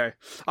Buttram. Okay.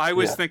 I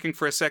was Yeah. thinking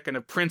for a second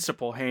of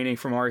Principal Haney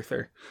from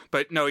Arthur.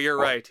 But no, you're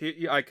right.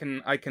 I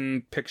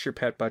can picture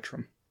Pat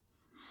Buttram.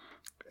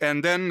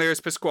 And then there's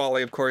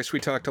Pasquale, of course. We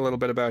talked a little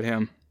bit about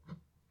him.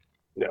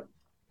 Yeah.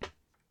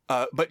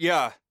 But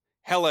yeah,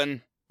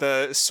 Helen,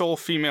 the sole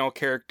female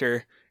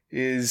character,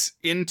 is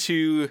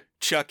into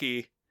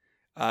Chucky,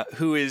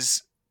 who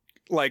is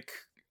like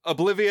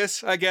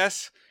oblivious, I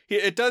guess.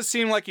 It does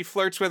seem like he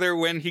flirts with her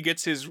when he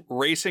gets his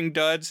racing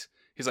duds.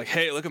 He's like,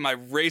 hey, look at my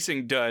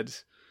racing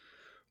duds.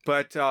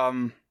 But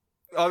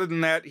other than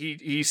that,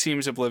 he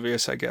seems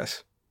oblivious, I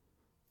guess.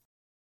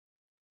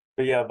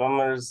 But yeah, then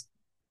there's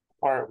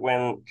the part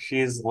when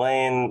she's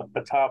laying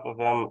atop of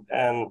him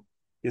and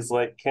he's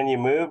like, can you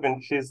move?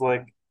 And she's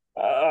like,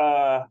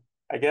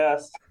 I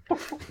guess.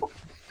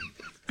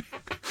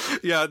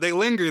 Yeah, they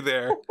linger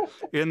there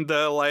in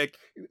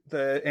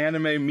the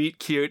anime meet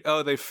cute.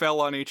 Oh, they fell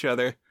on each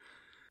other.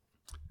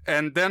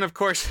 And then, of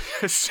course,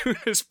 as soon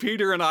as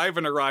Peter and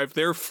Ivan arrive,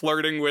 they're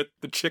flirting with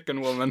the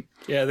chicken woman.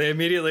 Yeah, they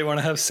immediately want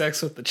to have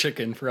sex with the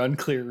chicken for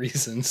unclear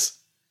reasons.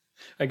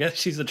 I guess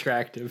she's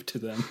attractive to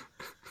them.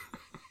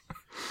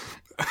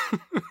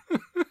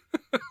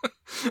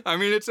 I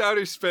mean, it's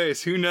outer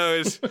space. Who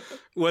knows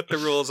what the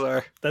rules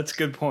are? That's a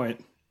good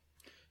point.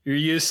 You're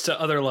used to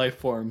other life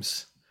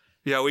forms.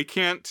 Yeah, we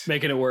can't...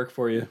 Making it work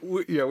for you.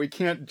 We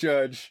can't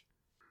judge.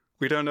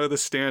 We don't know the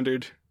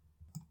standard.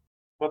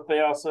 But they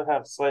also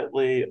have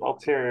slightly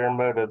ulterior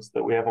motives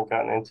that we haven't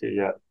gotten into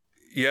yet.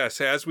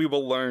 Yes, as we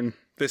will learn.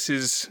 This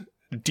is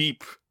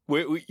deep.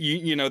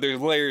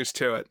 There's layers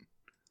to it.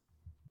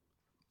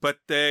 But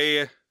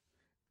they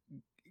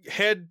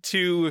head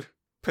to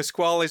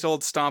Pasquale's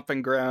old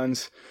stomping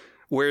grounds,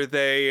 where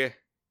they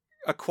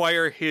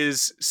acquire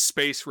his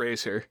space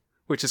racer,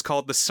 which is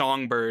called the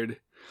Songbird.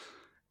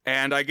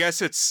 And I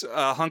guess it's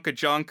a hunk of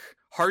junk.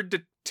 Hard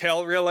to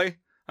tell, really.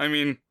 I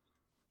mean,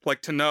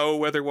 like, to know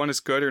whether one is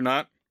good or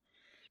not.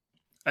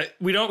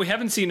 We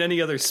haven't seen any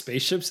other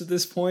spaceships at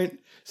this point,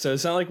 so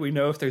it's not like we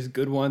know if there's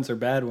good ones or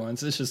bad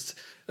ones. It's just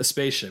a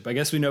spaceship. I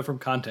guess we know from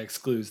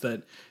context clues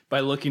that by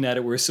looking at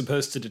it, we're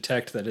supposed to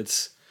detect that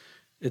it's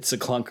a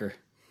clunker.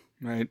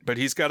 Right, but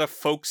he's got a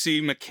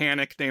folksy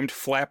mechanic named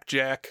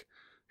Flapjack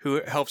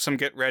who helps him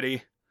get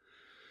ready.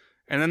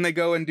 And then they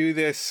go and do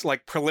this,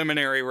 like,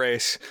 preliminary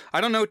race. I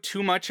don't know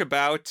too much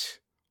about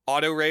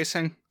auto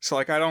racing, so,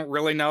 like, I don't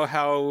really know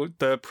how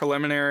the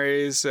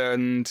preliminaries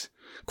and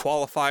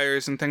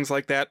qualifiers and things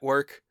like that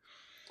work.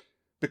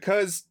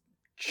 Because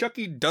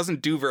Chucky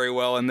doesn't do very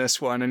well in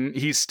this one, and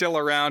he's still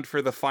around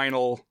for the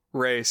final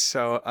race,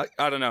 so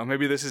I don't know.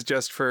 Maybe this is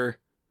just for,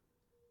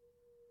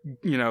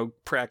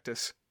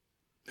 practice.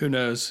 Who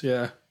knows?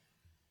 Yeah.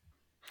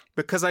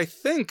 Because I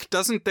think,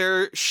 doesn't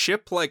their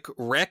ship, like,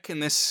 wreck in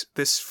this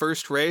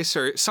first race,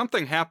 or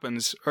something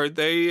happens? Are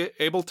they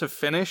able to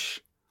finish?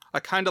 I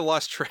kind of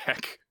lost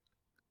track.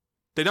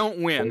 They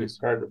don't win. It's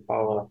hard to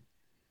follow.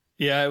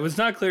 Yeah, it was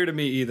not clear to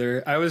me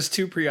either. I was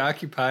too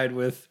preoccupied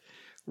with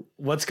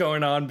what's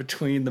going on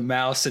between the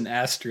mouse and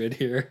Astrid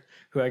here,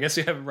 who I guess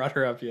we haven't brought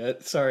her up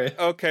yet. Sorry.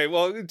 Okay,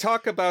 well,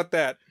 talk about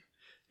that.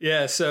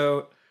 Yeah,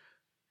 so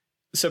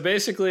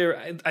basically,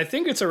 I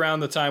think it's around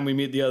the time we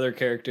meet the other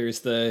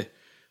characters, the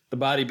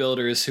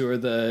bodybuilders who are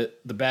the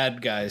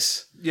bad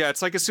guys. Yeah,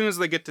 it's like as soon as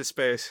they get to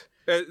space,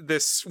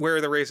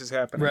 where the race is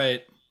happening.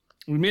 Right.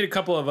 We meet a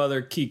couple of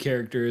other key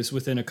characters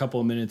within a couple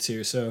of minutes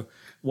here. So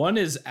one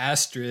is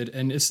Astrid,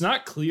 and it's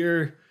not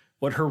clear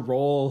what her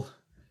role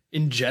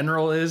in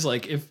general is.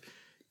 Like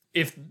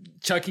if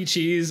Chuck E.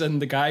 Cheese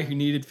and the guy who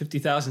needed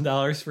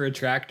 $50,000 for a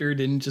tractor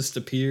didn't just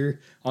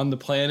appear on the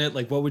planet,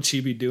 like what would she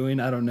be doing?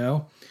 I don't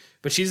know.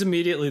 But she's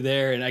immediately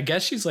there, and I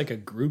guess she's like a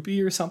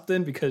groupie or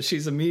something, because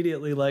she's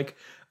immediately like,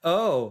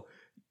 oh,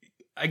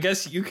 I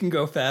guess you can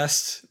go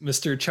fast,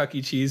 Mr. Chuck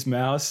E. Cheese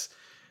Mouse.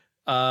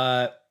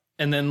 And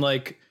then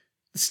like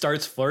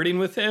starts flirting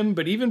with him.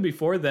 But even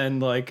before then,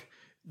 like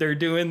they're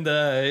doing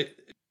the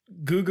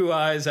goo goo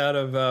eyes out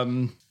of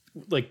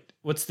like,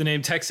 what's the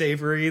name? Tex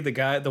Avery, the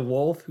guy, the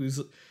wolf who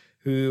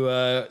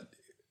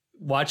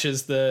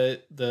watches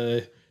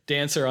the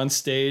dancer on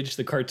stage,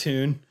 the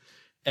cartoon.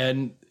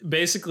 And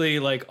basically,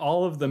 like,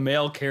 all of the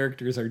male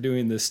characters are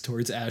doing this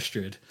towards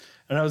Astrid.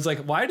 And I was like,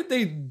 why did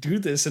they do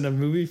this in a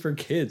movie for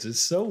kids? It's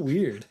so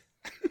weird.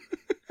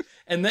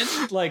 And then,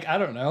 like, I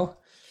don't know.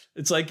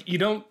 It's like you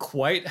don't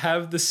quite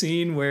have the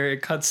scene where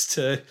it cuts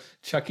to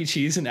Chuck E.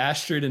 Cheese and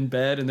Astrid in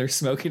bed and they're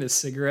smoking a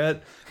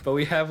cigarette. But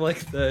we have,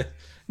 like, the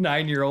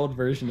 9-year-old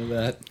version of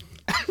that.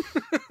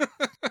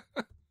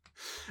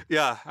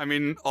 Yeah, I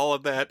mean, all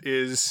of that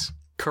is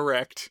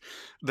correct.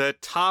 The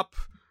top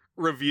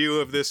review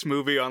of this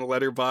movie on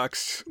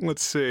Letterboxd,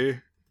 let's see,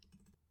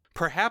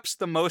 perhaps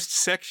the most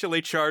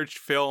sexually charged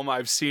film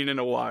I've seen in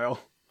a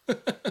while.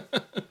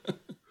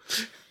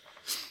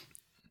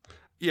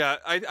 Yeah,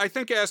 I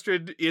think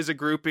Astrid is a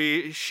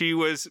groupie. She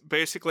was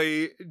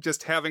basically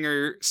just having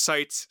her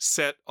sights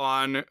set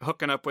on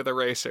hooking up with a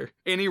racer.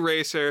 Any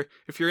racer,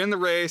 if you're in the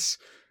race,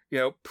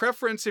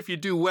 preference if you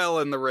do well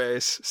in the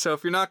race. So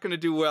if you're not going to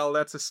do well,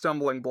 that's a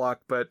stumbling block,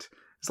 but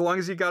as long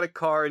as you got a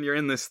car and you're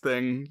in this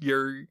thing,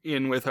 you're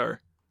in with her.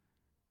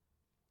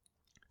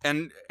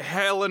 And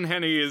Helen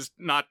Henny is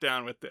not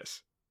down with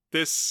this.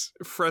 This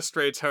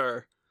frustrates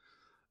her.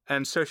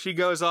 And so she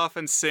goes off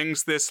and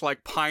sings this,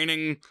 like,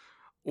 pining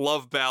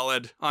love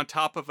ballad on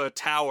top of a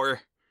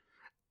tower.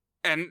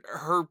 And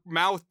her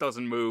mouth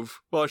doesn't move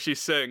while she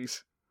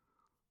sings.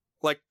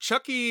 Like,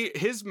 Chucky,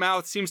 his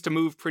mouth seems to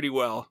move pretty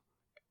well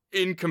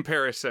in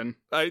comparison.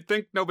 I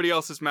think nobody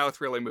else's mouth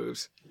really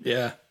moves.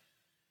 Yeah.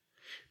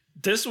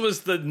 This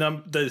was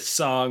the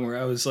song where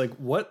I was like,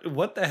 what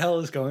the hell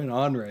is going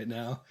on right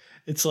now?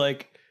 It's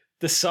like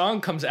the song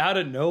comes out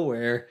of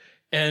nowhere,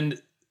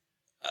 and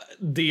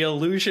the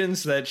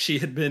illusions that she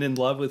had been in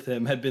love with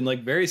him had been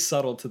like very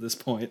subtle to this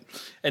point.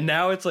 And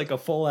now it's like a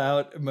full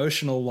out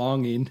emotional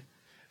longing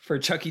for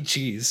Chuck E.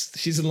 Cheese.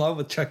 She's in love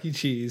with Chuck E.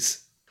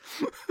 Cheese.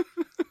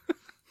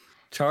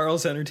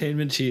 Charles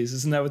Entertainment Cheese.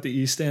 Isn't that what the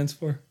E stands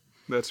for?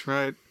 That's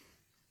right.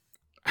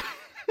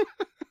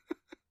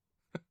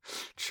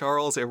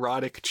 Charles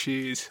Erotic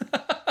Cheese.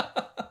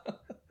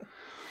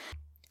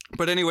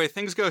 But anyway,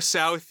 things go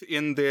south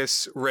in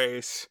this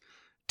race.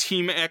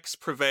 Team X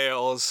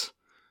prevails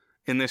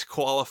in this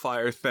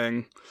qualifier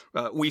thing.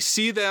 We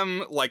see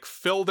them like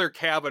fill their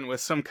cabin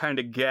with some kind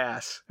of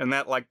gas, and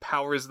that like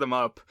powers them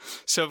up.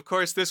 So of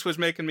course this was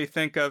making me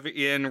think of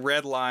in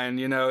Redline,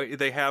 you know,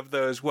 they have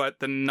those,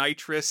 the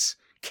nitrous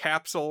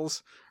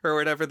capsules or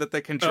whatever that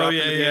they can drop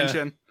into the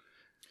engine.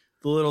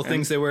 The little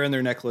things they wear in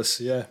their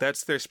necklace, yeah.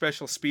 That's their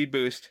special speed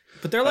boost.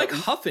 But they're like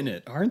huffing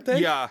it, aren't they?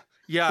 Yeah.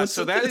 What's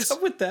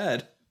up with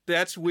that?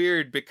 That's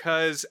weird,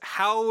 because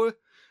how,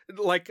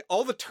 like,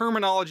 all the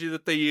terminology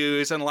that they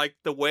use and like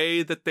the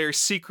way that they're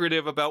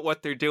secretive about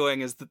what they're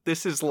doing is that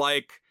this is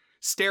like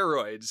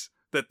steroids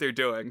that they're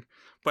doing.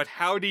 But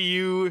how do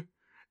you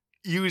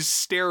use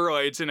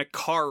steroids in a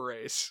car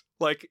race?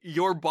 Like,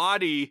 your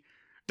body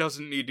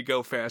doesn't need to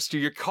go faster.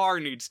 Your car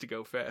needs to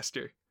go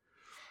faster.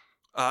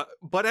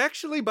 But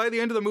actually, by the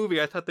end of the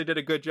movie, I thought they did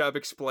a good job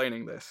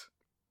explaining this.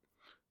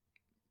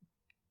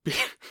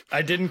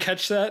 I didn't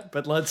catch that,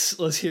 but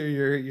let's hear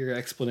your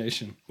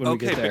explanation when we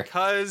get there. Okay,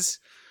 because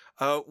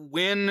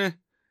when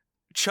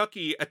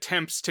Chucky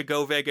attempts to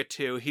go Vega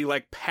 2, he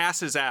like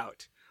passes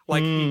out.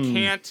 Like he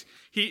can't,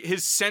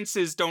 his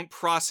senses don't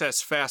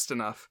process fast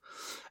enough.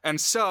 And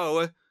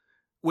so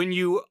when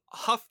you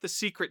huff the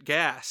secret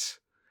gas,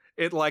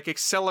 it like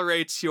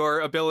accelerates your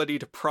ability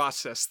to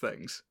process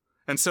things.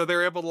 And so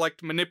they're able to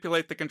like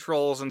manipulate the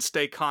controls and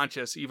stay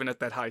conscious even at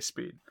that high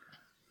speed.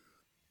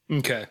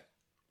 Okay.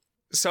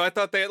 So I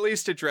thought they at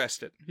least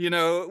addressed it. You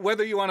know,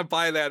 whether you want to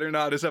buy that or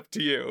not is up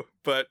to you,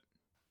 but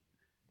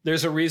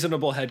there's a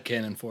reasonable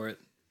headcanon for it.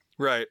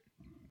 Right.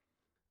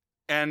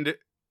 And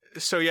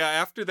so yeah,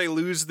 after they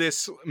lose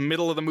this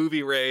middle of the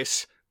movie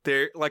race,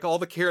 they're like, all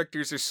the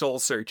characters are soul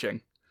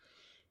searching.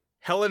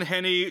 Helen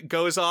Henny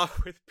goes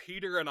off with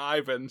Peter and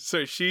Ivan,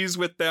 so she's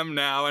with them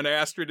now, and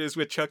Astrid is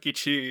with Chuck E.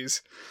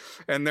 Cheese.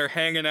 And they're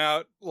hanging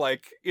out,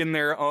 like, in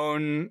their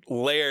own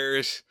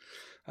lairs.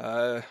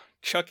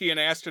 Chucky and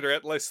Astrid are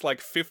at this, like,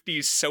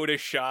 50s soda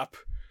shop,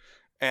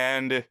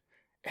 and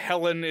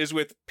Helen is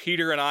with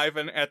Peter and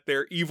Ivan at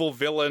their evil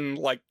villain,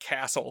 like,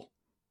 castle,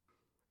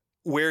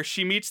 where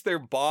she meets their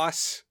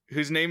boss,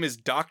 whose name is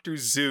Dr.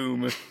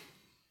 Zoom.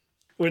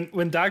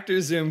 When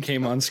Dr. Zoom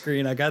came on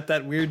screen, I got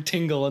that weird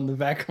tingle in the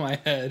back of my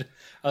head.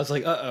 I was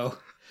like, uh-oh.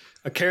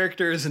 A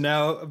character is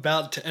now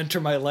about to enter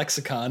my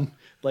lexicon,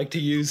 like to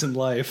use in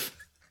life.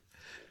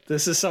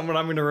 This is someone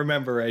I'm going to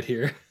remember right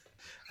here.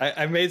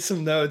 I made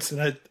some notes,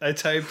 and I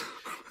typed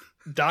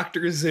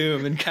Dr.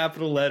 Zoom in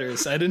capital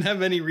letters. I didn't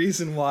have any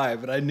reason why,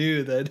 but I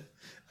knew that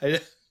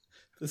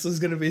this was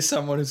going to be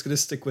someone who's going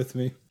to stick with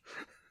me.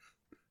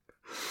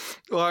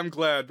 Well, I'm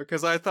glad,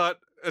 because I thought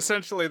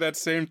essentially that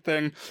same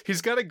thing.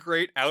 He's got a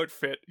great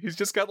outfit. He's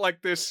just got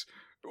like this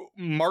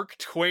Mark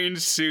Twain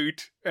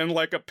suit and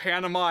like a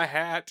Panama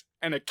hat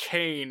and a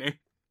cane.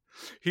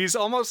 He's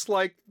almost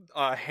like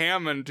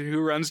Hammond,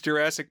 who runs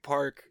Jurassic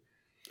Park.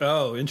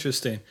 Oh,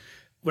 interesting.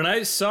 When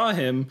I saw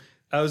him,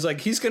 I was like,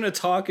 he's going to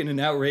talk in an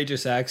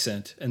outrageous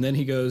accent. And then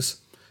he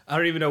goes, I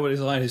don't even know what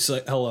his line is. He's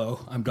like,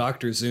 hello, I'm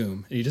Dr.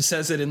 Zoom. And he just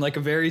says it in like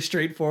a very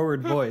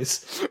straightforward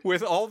voice.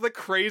 With all the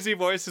crazy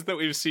voices that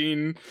we've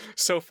seen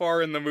so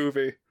far in the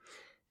movie.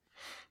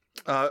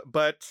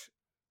 But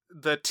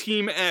the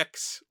Team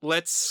X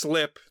lets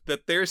slip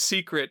that their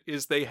secret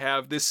is they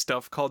have this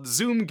stuff called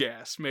Zoom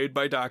gas made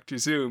by Dr.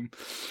 Zoom.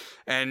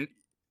 And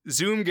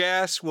Zoom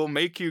gas will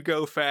make you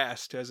go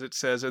fast, as it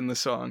says in the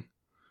song.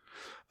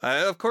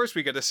 Of course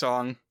we get a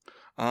song.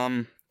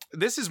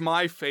 This is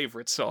my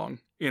favorite song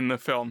in the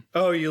film.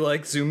 Oh, you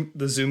like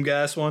the Zoom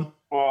gas one?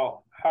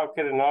 Well, how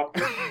could it not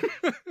be?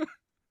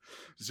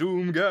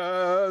 Zoom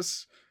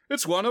gas,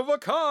 it's one of a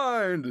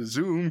kind.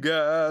 Zoom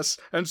gas,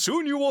 and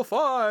soon you will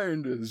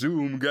find.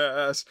 Zoom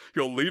gas,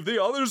 you'll leave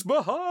the others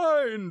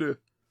behind.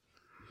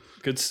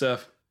 Good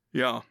stuff.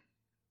 Yeah.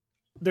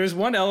 There's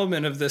one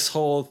element of this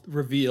whole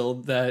reveal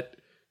that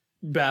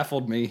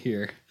baffled me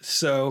here.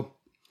 So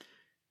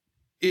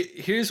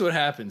here's what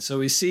happens. So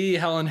we see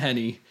Helen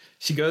Henny.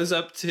 She goes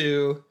up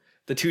to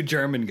the two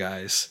German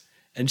guys,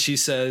 and she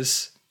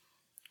says,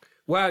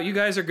 wow, you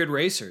guys are good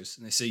racers.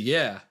 And they say,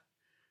 yeah.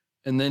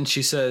 And then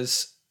she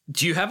says,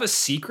 do you have a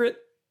secret?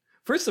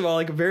 First of all,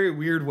 like a very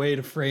weird way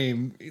to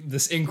frame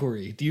this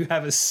inquiry. Do you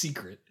have a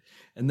secret?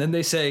 And then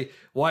they say,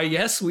 why,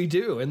 yes, we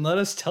do. And let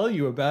us tell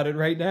you about it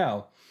right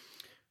now.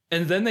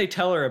 And then they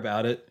tell her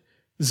about it.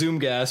 Zoom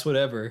gas,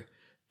 whatever.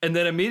 And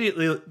then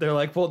immediately they're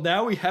like, well,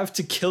 now we have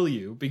to kill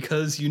you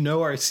because you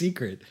know our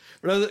secret.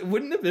 But I was like,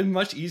 wouldn't it have been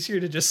much easier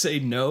to just say,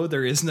 no,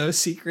 there is no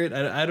secret?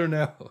 I don't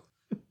know.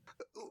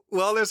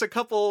 Well, there's a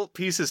couple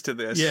pieces to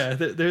this. Yeah,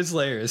 there's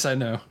layers, I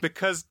know.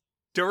 Because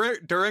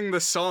during the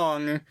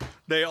song,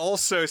 they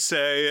also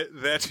say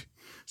that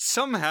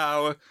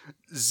somehow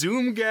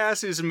Zoom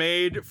gas is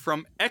made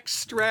from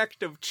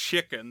extract of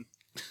chicken.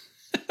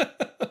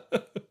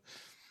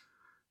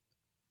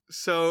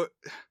 So...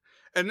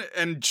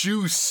 And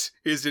juice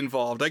is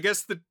involved. I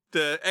guess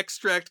the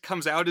extract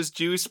comes out as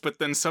juice, but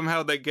then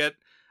somehow they get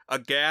a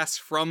gas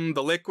from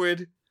the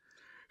liquid.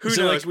 Who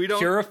knows? Like we don't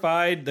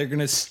purified. They're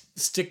gonna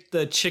stick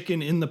the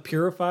chicken in the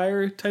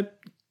purifier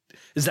type.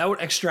 Is that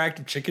what extract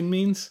of chicken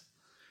means?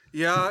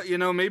 Yeah,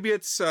 maybe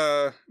it's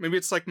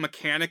like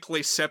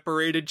mechanically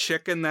separated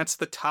chicken. That's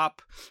the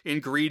top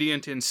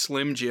ingredient in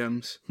Slim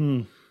Jims.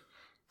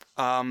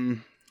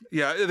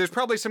 Yeah, there's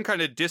probably some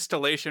kind of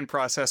distillation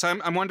process.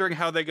 I'm wondering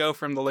how they go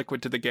from the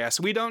liquid to the gas.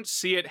 We don't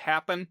see it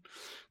happen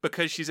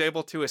because she's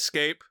able to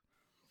escape.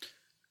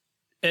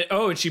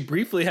 And she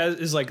briefly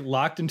is like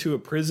locked into a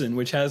prison,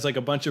 which has like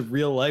a bunch of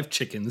real life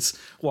chickens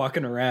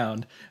walking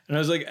around. And I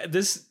was like,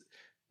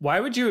 why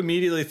would you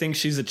immediately think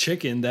she's a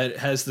chicken that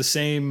has the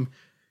same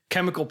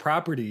chemical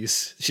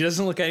properties? She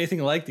doesn't look anything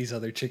like these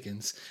other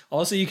chickens.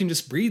 Also, you can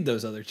just breed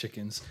those other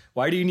chickens.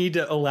 Why do you need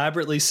to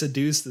elaborately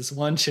seduce this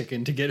one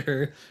chicken to get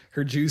her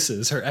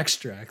juices, her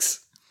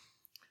extracts?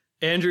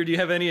 Andrew, do you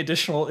have any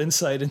additional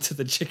insight into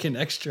the chicken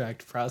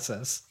extract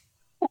process?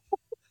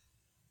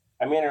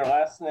 I mean, her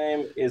last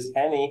name is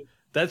Henny.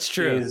 That's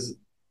true. She's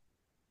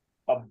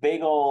a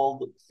big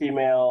old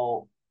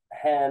female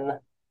hen.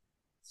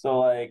 So,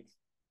 like,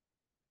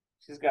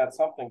 she's got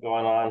something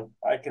going on.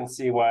 I can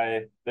see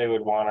why they would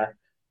want her.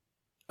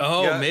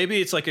 Oh, yeah. Maybe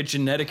it's like a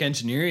genetic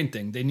engineering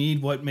thing. They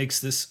need what makes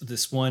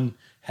this one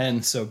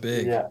hen so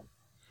big. Yeah.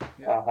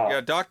 Yeah,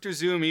 Dr.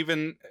 Zoom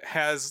even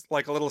has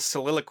like a little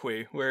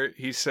soliloquy where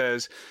he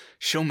says,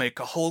 she'll make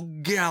a whole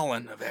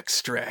gallon of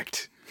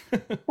extract.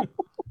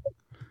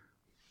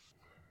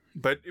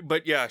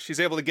 But yeah, she's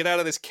able to get out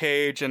of this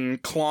cage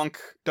and clonk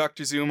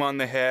Dr. Zoom on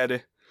the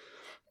head.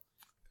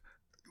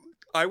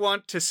 I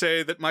want to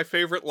say that my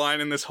favorite line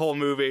in this whole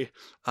movie,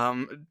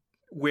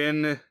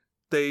 when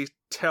they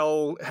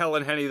tell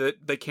Helen Henny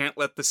that they can't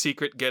let the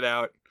secret get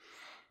out,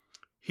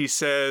 he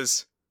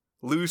says,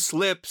 loose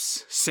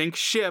lips sink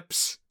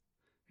ships.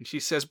 And she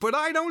says, but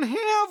I don't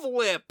have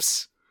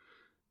lips.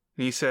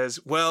 And he says,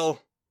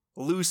 well,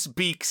 loose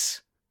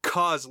beaks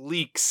cause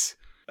leaks.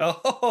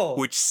 Oh,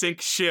 which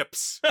sink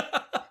ships.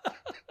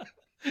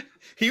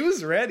 He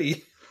was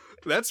ready.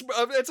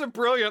 It's a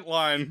brilliant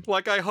line.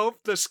 Like, I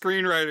hope the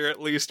screenwriter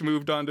at least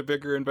moved on to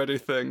bigger and better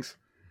things.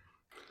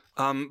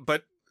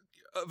 But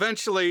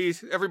eventually,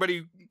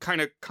 everybody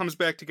kind of comes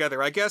back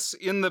together. I guess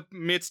in the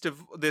midst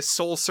of this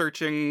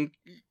soul-searching,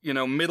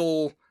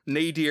 middle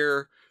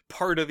nadir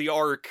part of the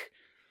arc,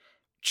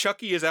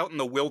 Chucky is out in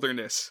the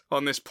wilderness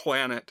on this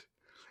planet.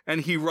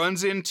 And he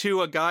runs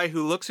into a guy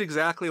who looks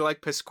exactly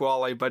like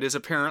Pasquale, but is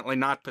apparently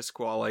not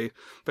Pasquale,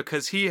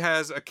 because he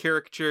has a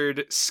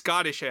caricatured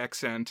Scottish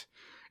accent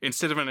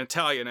instead of an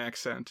Italian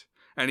accent.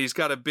 And he's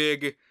got a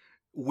big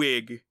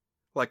wig,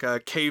 like a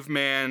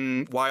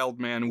caveman, wild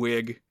man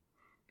wig.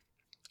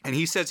 And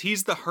he says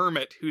he's the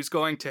hermit who's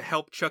going to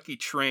help Chucky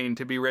train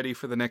to be ready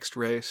for the next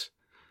race.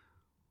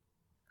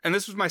 And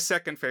this was my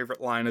second favorite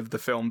line of the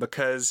film,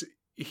 because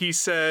he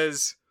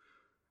says,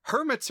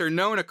 hermits are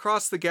known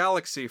across the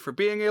galaxy for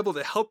being able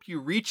to help you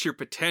reach your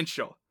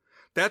potential.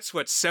 That's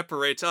what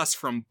separates us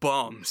from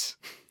bums.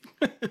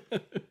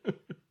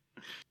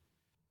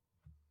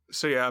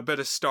 So yeah, a bit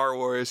of Star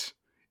Wars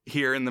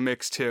here in the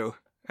mix too.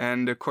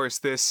 And of course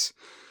this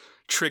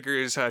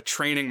triggers a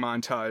training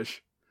montage.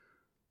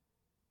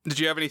 Did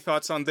you have any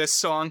thoughts on this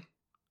song?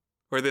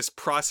 Or this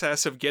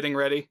process of getting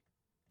ready?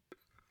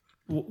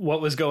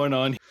 What was going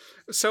on?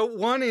 So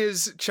one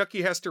is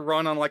Chucky has to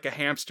run on like a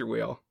hamster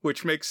wheel,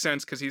 which makes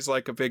sense because he's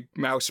like a big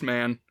mouse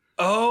man.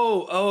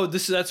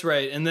 That's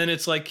right. And then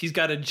it's like he's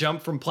got to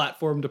jump from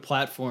platform to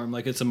platform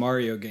like it's a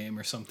Mario game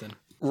or something.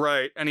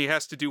 Right, and he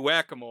has to do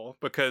whack-a-mole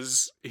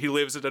because he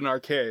lives at an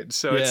arcade.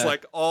 So it's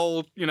like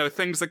all,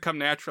 things that come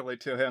naturally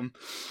to him.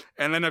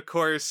 And then, of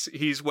course,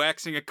 he's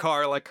waxing a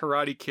car like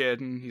Karate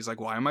Kid, and he's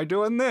like, why am I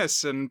doing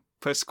this? And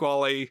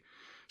Pasquale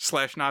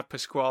 / not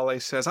Pasquale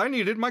says, I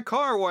needed my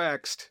car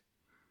waxed.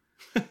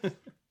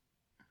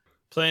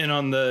 Playing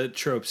on the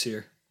tropes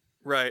here.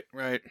 Right.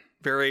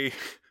 Very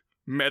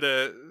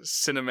meta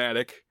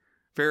cinematic,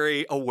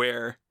 very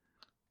aware.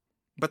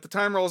 But the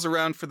time rolls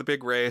around for the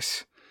big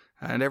race,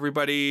 and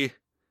everybody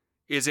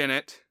is in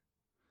it.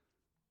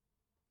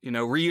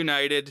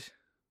 Reunited.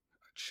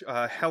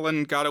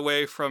 Helen got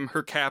away from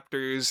her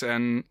captors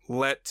and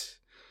let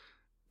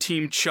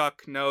Team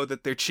Chuck know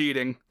that they're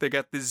cheating. They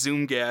got this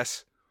Zoom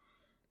gas.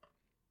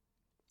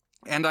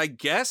 And I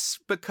guess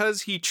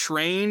because he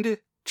trained,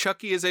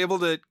 Chucky is able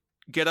to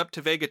get up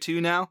to Vega 2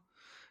 now.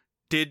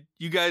 Did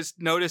you guys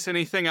notice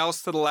anything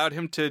else that allowed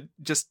him to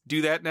just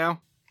do that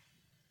now?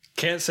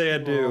 Can't say I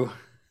do.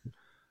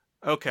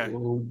 Okay.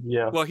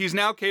 Yeah. Well, he's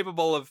now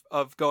capable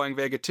of going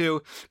Vega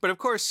 2, but of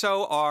course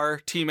so are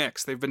Team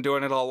X. They've been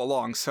doing it all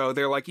along. So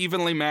they're like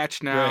evenly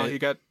matched now. Right. You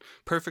got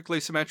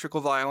perfectly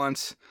symmetrical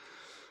violence.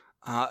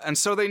 And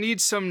so they need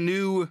some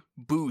new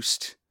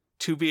boost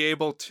to be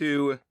able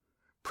to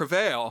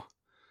prevail.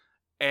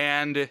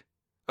 And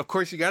of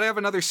course you got to have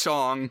another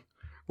song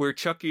where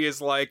Chucky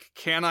is like,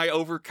 can I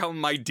overcome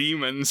my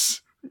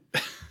demons?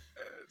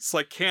 It's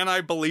like, can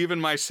I believe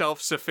in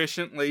myself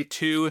sufficiently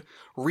to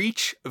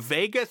reach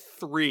Vega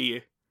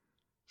 3?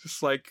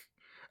 Just like,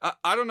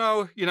 I don't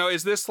know,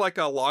 is this like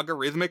a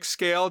logarithmic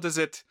scale? Is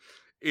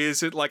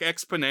it like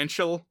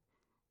exponential?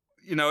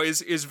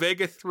 Is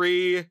Vega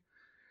 3,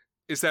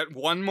 is that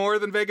one more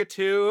than Vega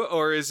 2?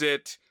 Or is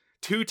it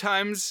 2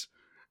 times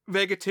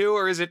Vega 2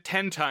 or is it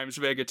 10 times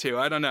Vega 2?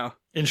 I don't know.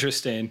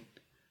 Interesting.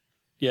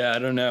 Yeah, I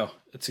don't know.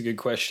 That's a good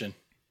question.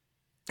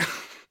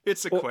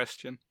 It's a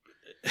question.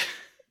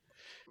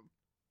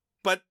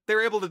 But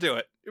they're able to do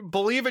it.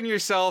 Believe in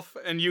yourself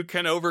and you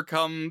can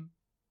overcome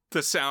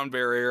the sound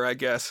barrier, I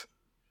guess.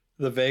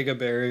 The Vega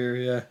barrier,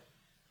 yeah.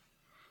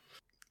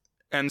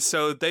 And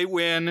so they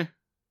win,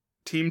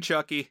 Team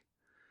Chucky.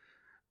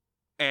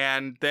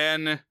 And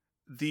then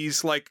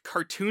these like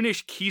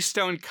cartoonish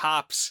Keystone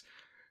cops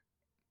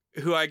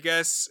who I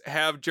guess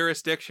have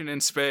jurisdiction in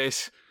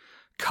space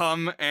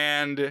come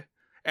and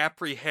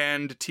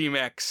apprehend Team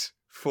X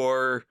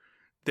for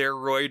their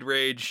roid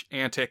rage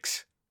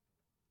antics.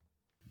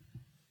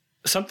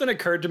 Something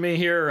occurred to me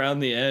here around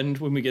the end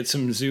when we get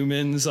some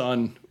zoom-ins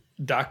on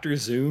Dr.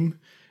 Zoom,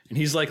 and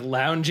he's like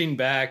lounging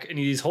back and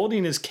he's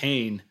holding his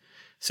cane.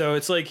 So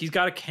it's like he's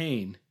got a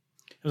cane.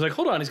 I was like,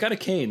 hold on, he's got a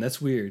cane.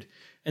 That's weird.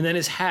 And then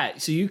his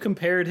hat. So you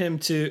compared him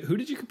to, who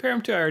did you compare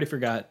him to? I already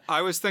forgot.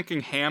 I was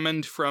thinking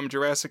Hammond from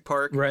Jurassic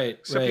Park. Right,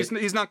 so right.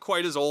 He's not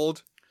quite as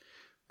old.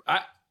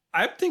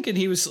 I'm thinking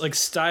he was like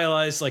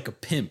stylized like a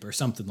pimp or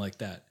something like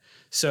that.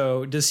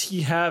 So does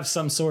he have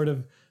some sort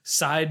of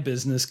side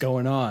business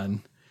going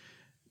on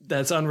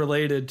that's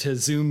unrelated to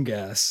Zoom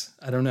gas?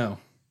 I don't know.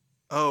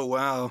 Oh,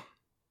 wow.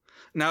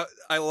 Now,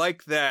 I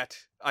like that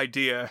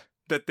idea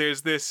that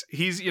there's this,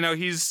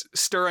 he's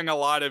stirring a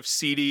lot of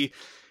seedy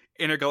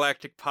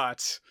intergalactic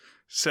pots.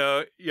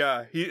 So,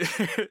 yeah,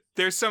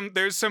 there's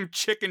some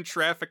chicken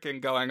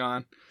trafficking going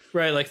on.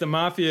 Right, like the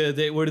mafia,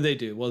 what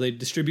do? Well, they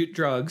distribute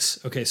drugs.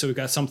 Okay, so we've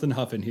got something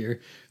Huffing here.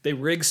 They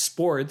rig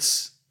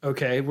sports.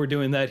 Okay, we're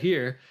doing that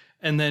here.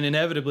 And then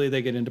inevitably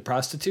they get into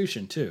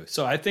prostitution too.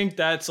 So I think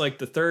that's like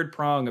the third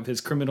prong of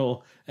his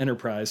criminal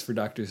enterprise for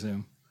Dr.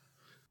 Zoom.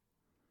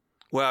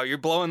 Wow, you're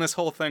blowing this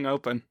whole thing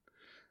open.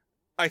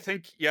 I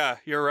think, yeah,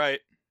 you're right.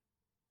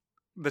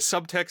 The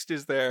subtext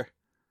is there.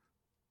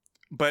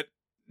 But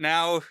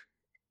now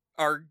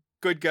our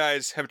good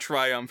guys have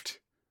triumphed.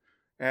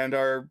 And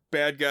our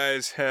bad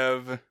guys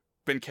have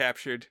been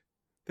captured.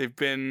 They've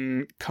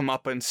been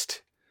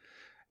comeuppanced.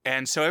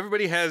 And so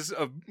everybody has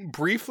a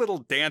brief little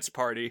dance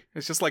party.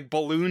 It's just like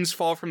balloons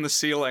fall from the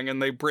ceiling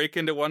and they break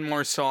into one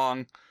more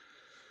song.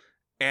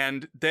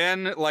 And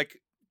then, like,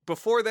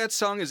 before that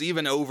song is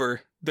even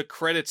over, the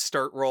credits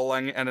start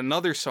rolling and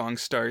another song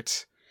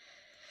starts.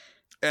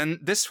 And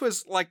this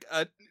was like,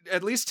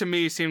 at least to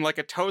me, seemed like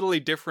a totally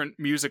different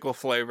musical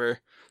flavor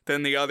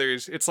than the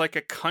others. It's like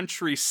a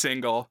country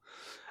single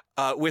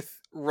with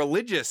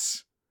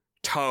religious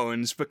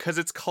tones because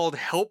it's called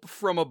Help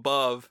From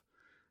Above.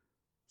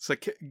 It's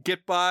like,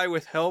 get by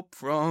with help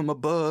from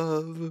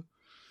above.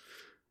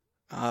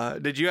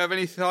 Did you have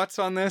any thoughts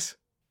on this?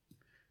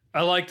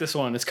 I like this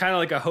one. It's kind of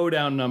like a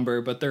hoedown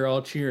number, but they're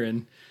all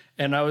cheering.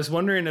 And I was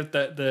wondering if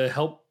the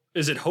help,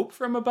 is it Hope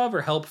From Above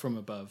or Help From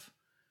Above?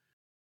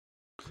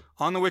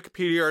 On the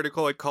Wikipedia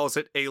article, it calls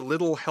it A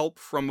Little Help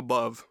From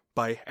Above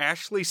by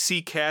Ashley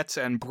C. Katz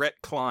and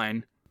Brett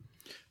Klein.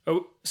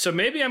 Oh, so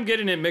maybe I'm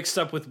getting it mixed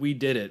up with We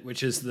Did It,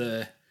 which is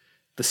the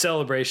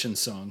celebration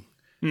song.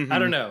 Mm-hmm. I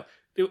don't know.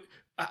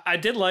 I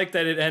did like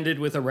that it ended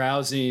with a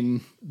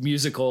rousing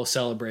musical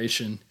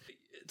celebration.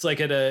 It's like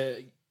at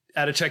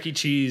a Chuck E.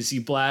 Cheese,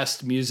 you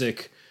blast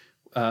music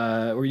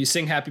or you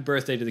sing happy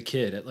birthday to the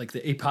kid at like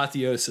the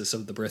apotheosis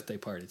of the birthday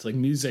party. It's like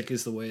music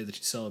is the way that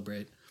you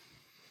celebrate.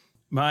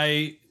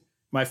 My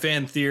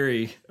fan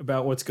theory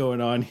about what's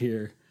going on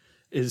here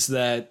is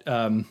that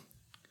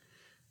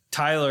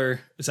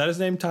Tyler, is that his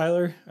name,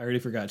 Tyler? I already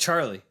forgot.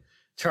 Charlie.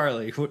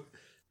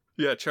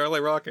 Yeah,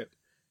 Charlie Rocket.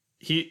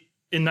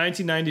 In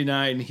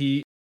 1999,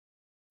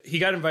 he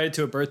got invited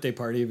to a birthday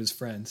party of his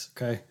friends,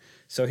 okay?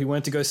 So he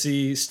went to go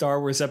see Star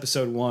Wars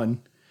Episode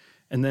 1,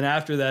 and then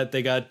after that,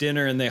 they got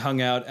dinner and they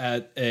hung out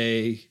at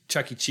a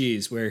Chuck E.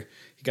 Cheese where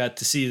he got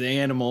to see the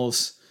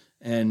animals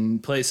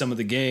and play some of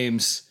the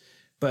games,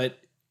 but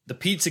the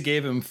pizza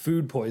gave him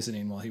food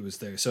poisoning while he was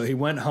there. So he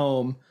went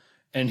home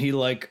and he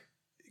like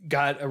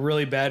got a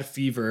really bad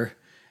fever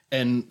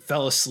and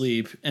fell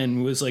asleep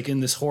and was like in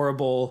this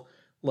horrible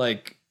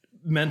like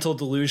mental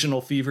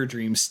delusional fever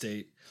dream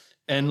state.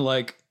 And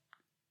like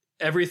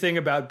everything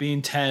about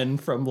being 10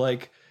 from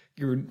like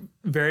your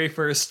very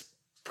first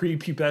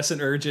prepubescent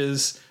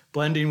urges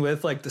blending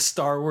with like the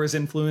Star Wars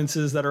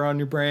influences that are on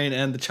your brain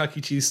and the Chuck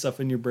E. Cheese stuff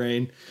in your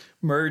brain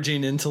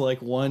merging into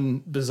like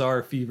one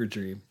bizarre fever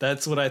dream.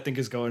 That's what I think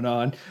is going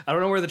on. I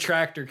don't know where the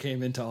tractor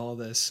came into all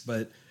this,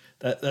 but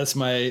that's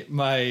my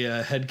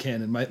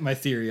headcanon, my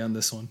theory on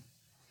this one.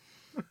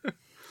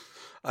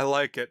 I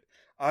like it.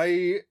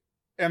 I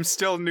am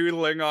still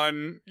noodling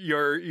on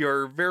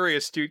your very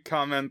astute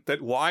comment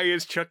that why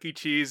is Chuck E.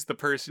 Cheese the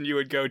person you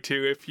would go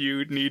to if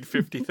you need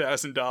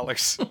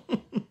 $50,000?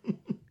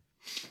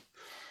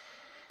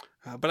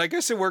 But I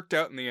guess it worked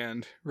out in the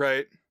end,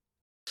 right?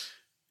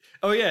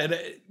 Oh, yeah. And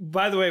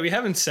by the way, we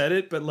haven't said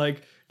it, but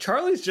like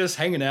Charlie's just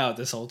hanging out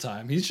this whole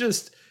time. He's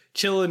just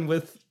chilling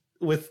with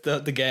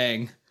the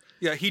gang.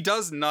 Yeah, he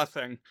does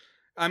nothing.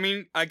 I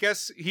mean, I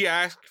guess he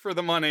asked for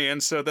the money,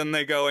 and so then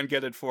they go and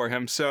get it for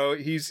him. So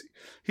he's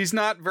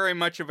not very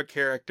much of a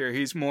character.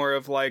 He's more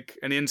of like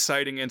an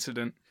inciting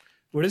incident.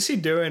 What is he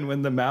doing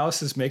when the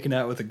mouse is making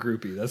out with a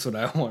groupie? That's what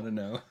I want to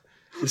know.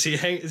 Is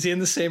he in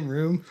the same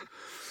room?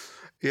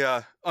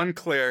 Yeah,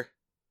 unclear.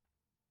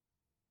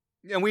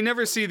 Yeah, we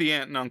never see the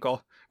aunt and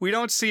uncle. We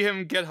don't see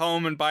him get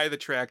home and buy the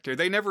tractor.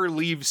 They never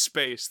leave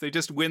space. They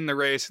just win the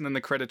race and then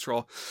the credits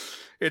roll.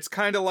 It's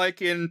kind of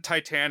like in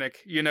Titanic.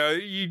 You know,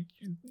 you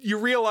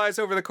realize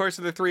over the course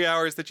of the 3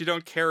 hours that you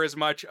don't care as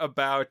much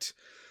about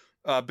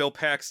Bill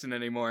Paxton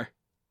anymore.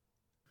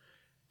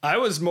 I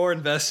was more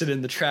invested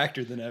in the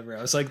tractor than ever.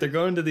 I was like, they're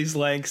going to these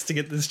lengths to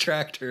get this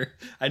tractor.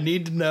 I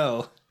need to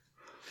know,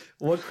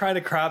 what kind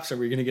of crops are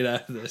we going to get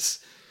out of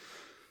this?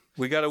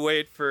 We got to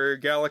wait for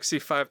Galaxy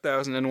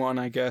 5001,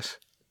 I guess.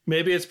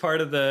 Maybe it's part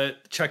of the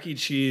Chuck E.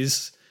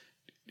 Cheese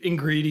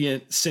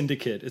ingredient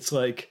syndicate. It's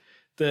like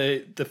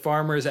the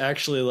farmers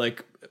actually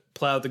like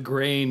plow the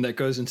grain that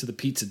goes into the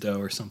pizza dough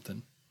or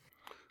something.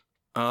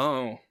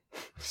 Oh,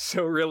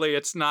 so really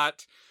it's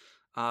not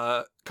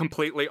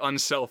completely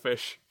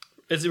unselfish.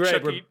 It's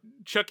right.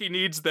 Chucky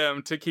needs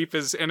them to keep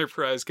his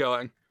enterprise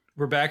going.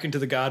 We're back into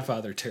the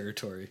Godfather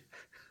territory.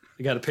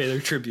 They got to pay their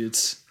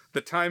tributes.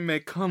 The time may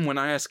come when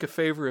I ask a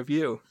favor of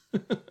you.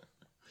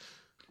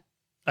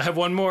 I have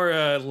one more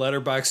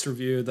Letterboxd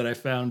review that I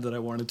found that I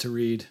wanted to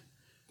read.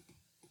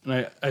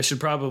 And I should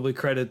probably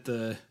credit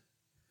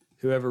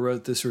whoever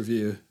wrote this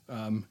review.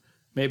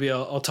 Maybe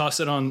I'll toss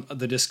it on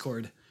the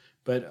Discord.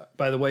 But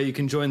by the way, you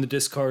can join the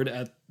Discord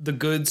at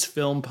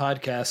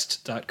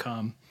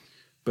thegoodsfilmpodcast.com.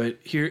 But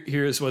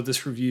here's what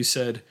this review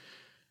said.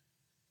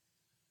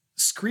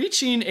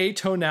 Screeching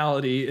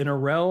atonality in a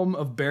realm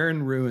of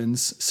barren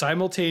ruins,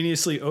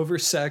 simultaneously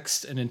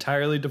oversexed and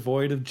entirely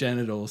devoid of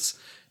genitals,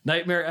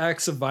 nightmare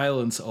acts of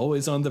violence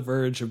always on the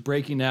verge of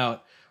breaking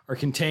out are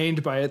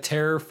contained by a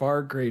terror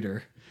far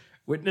greater.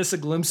 Witness a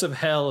glimpse of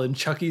hell in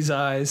Chucky's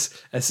eyes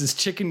as his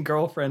chicken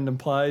girlfriend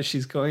implies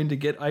she's going to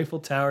get Eiffel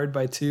Towered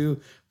by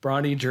two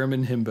brawny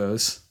German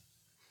himbos.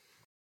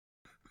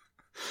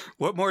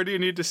 What more do you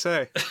need to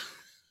say?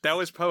 That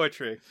was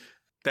poetry.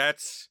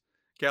 That's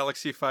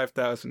Galaxy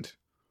 5000.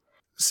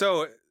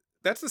 So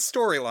that's the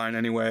storyline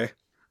anyway.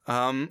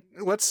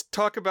 Let's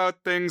talk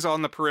about things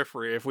on the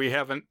periphery if we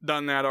haven't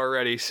done that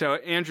already. So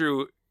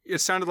Andrew, it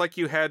sounded like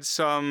you had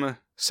some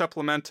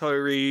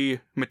supplementary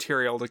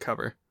material to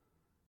cover.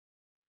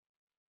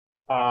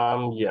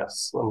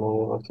 Yes. Let me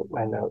look at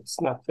my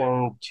notes.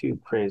 Nothing too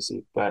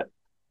crazy, but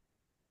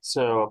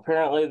so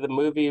apparently the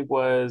movie it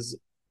was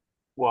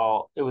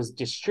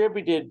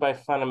distributed by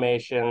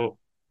Funimation,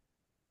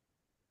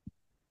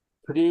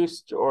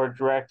 produced or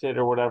directed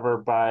or whatever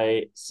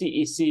by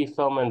CEC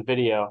Film and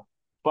Video,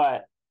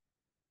 but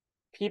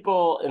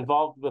people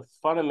involved with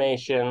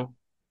Funimation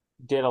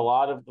did a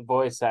lot of the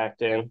voice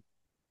acting,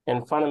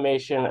 and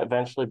Funimation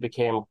eventually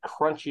became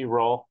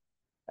Crunchyroll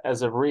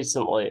as of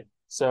recently.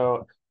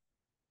 So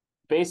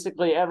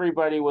basically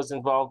everybody was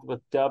involved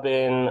with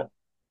dubbing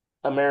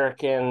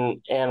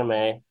American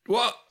anime.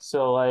 What?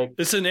 So like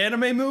it's an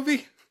anime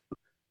movie?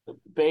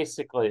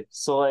 Basically.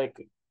 So like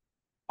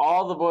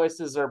all the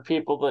voices are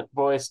people that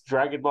voice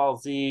Dragon Ball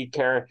Z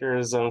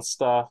characters and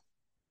stuff.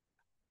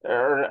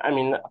 Or I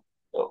mean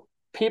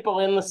people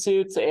in the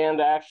suits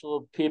and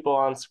actual people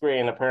on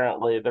screen,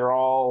 apparently. They're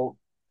all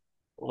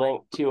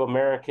linked to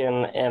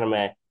American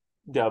anime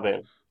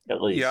dubbing,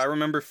 at least. Yeah, I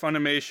remember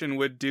Funimation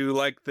would do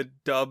like the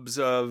dubs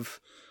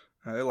of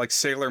like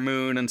Sailor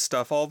Moon and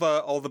stuff. All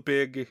the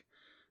big,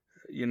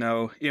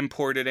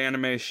 imported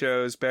anime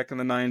shows back in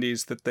the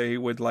 90s that they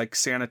would like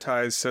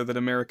sanitize so that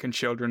American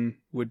children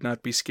would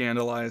not be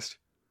scandalized.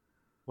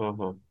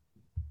 Mm-hmm.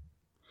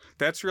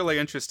 That's really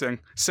interesting.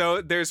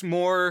 So there's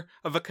more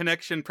of a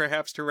connection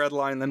perhaps to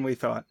Redline than we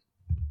thought.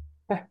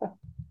 And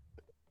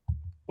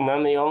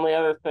then the only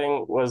other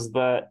thing was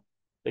that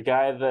the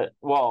guy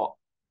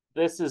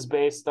this is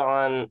based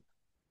on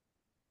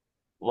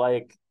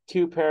like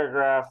 2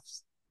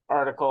 paragraphs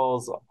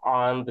articles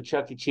on the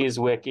Chuck E. Cheese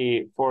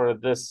wiki for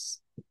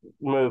this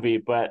movie,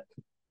 but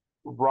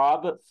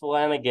Rob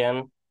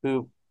Flanagan,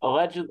 who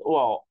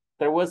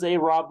there was a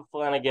Rob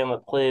Flanagan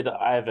that played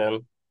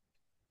Ivan,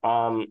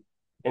 and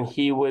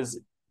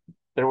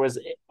there was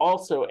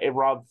also a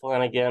Rob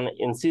Flanagan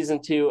in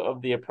season 2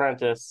 of The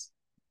Apprentice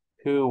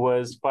who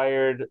was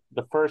fired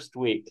the first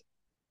week.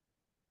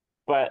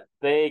 But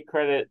they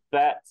credit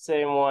that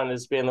same one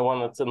as being the one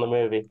that's in the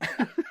movie.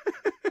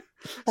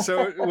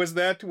 So was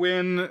that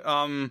when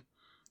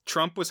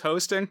Trump was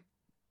hosting?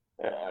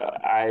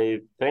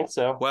 I think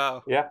so.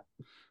 Wow. Yeah.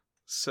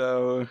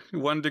 So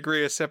 1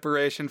 degree of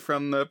separation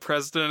from the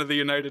President of the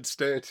United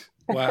States.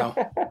 Wow.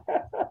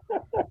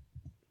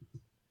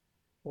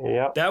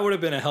 Yep. That would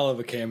have been a hell of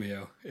a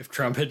cameo if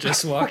Trump had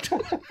just walked.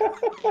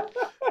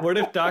 What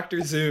if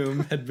Dr.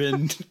 Zoom had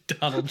been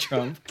Donald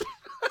Trump?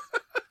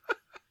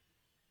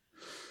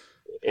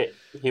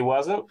 He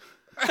wasn't?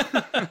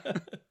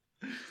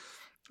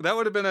 That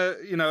would have been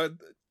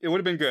it would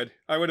have been good.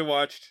 I would have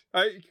watched.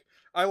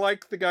 I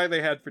like the guy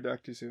they had for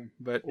Dr. Zoom,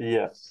 but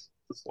yes.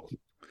 So,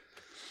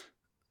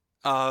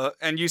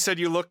 And you said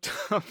you looked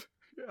up,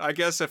 I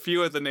guess, a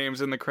few of the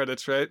names in the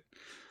credits, right?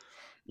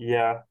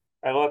 yeah,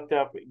 I looked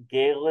up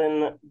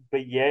Galen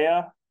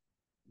Biya,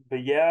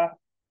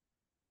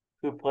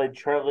 who played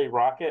Charlie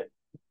Rocket.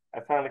 I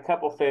found a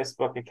couple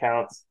Facebook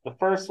accounts. The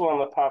first one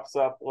that pops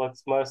up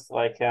looks most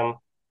like him,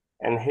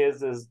 and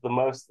his is the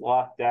most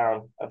locked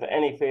down of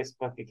any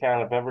Facebook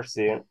account I've ever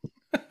seen.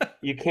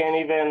 You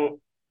can't even,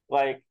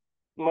 like,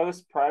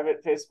 most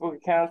private Facebook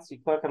accounts, you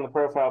click on the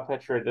profile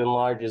picture, it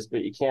enlarges,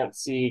 but you can't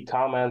see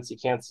comments, you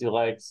can't see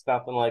likes,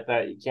 nothing like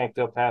that. You can't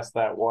go past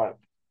that one.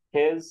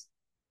 His,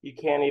 you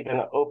can't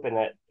even open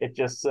it. It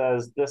just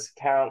says this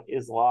account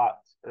is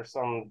locked or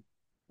something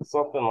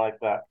like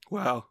that.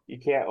 Wow. You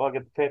can't look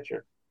at the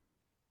picture.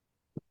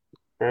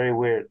 Very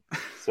weird.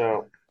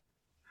 So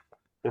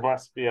there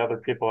must be other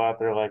people out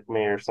there like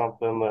me or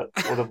something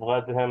that would have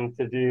led him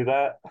to do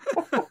that.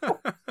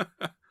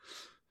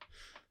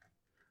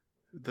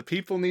 The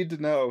people need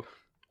to know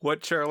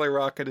what Charlie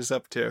Rocket is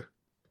up to.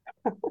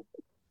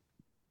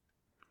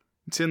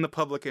 It's in the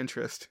public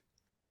interest.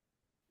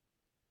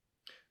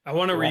 I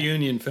want a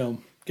reunion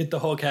film. Get the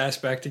whole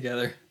cast back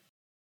together.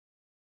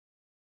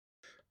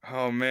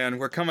 Oh man,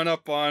 we're coming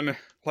up on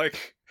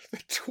like the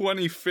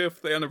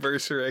 25th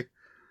anniversary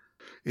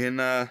in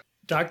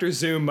Dr.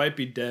 Zoom might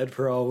be dead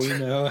for all we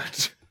know.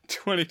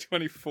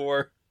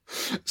 2024.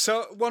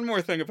 So one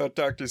more thing about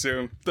Dr.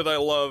 Zoom that I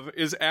love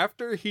is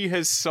after he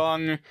has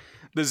sung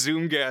the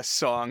Zoom Gas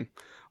song,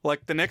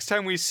 like the next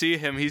time we see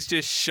him, he's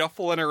just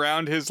shuffling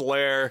around his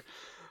lair.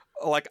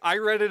 Like I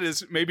read it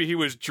as maybe he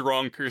was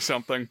drunk or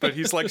something, but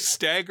he's like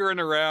staggering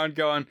around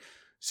going,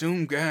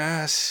 Zoom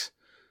Gas,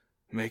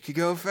 make you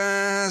go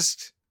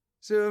fast.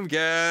 Zoom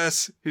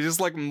Gas. He's just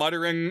like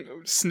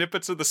muttering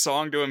snippets of the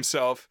song to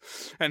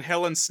himself, and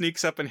Helen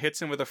sneaks up and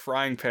hits him with a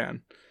frying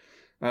pan.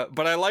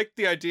 But I like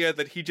the idea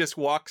that he just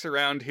walks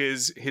around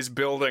his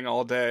building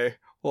all day,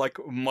 like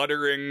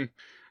muttering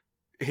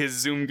his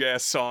Zoom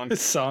Gas song.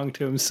 His song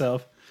to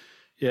himself.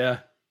 Yeah.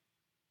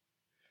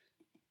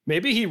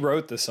 Maybe he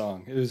wrote the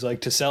song. It was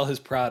like to sell his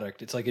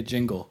product. It's like a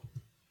jingle.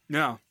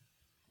 No.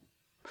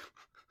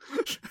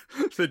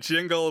 The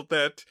jingle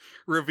that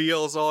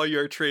reveals all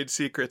your trade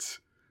secrets.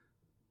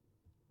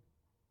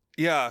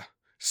 Yeah.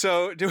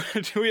 So do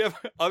we have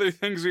other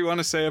things we want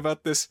to say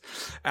about this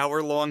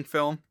hour-long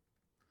film?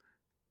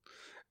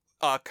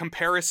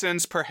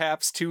 Comparisons,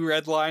 perhaps, to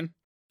Redline?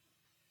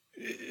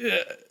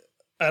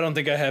 I don't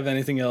think I have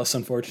anything else,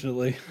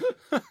 unfortunately.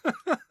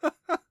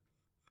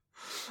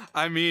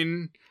 I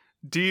mean,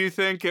 do you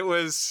think it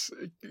was...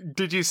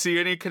 Did you see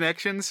any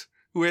connections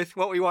with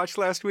what we watched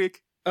last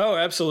week? Oh,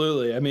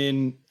 absolutely. I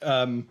mean,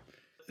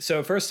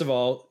 so first of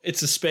all,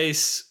 it's a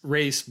space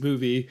race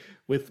movie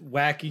with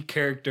wacky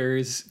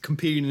characters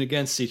competing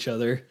against each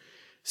other.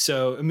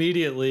 So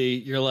immediately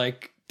you're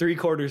like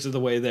 3/4 of the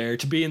way there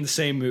to be in the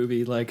same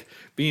movie, like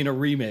being a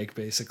remake,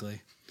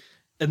 basically.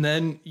 And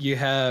then you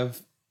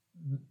have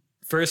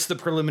first the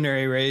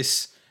preliminary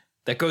race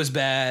that goes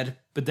bad,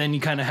 but then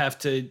you kind of have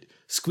to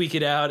squeak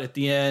it out at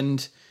the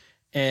end.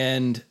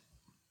 And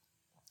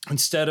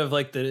instead of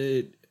like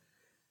the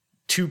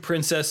two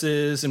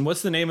princesses, and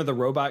what's the name of the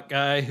robot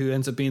guy who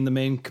ends up being the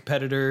main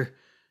competitor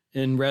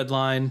in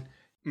Redline?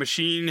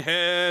 Machine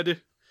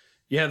Head.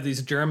 You have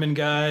these German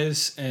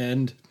guys,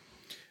 and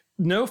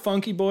no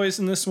funky boys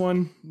in this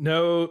one.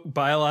 No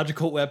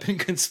biological weapon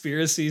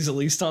conspiracies, at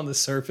least on the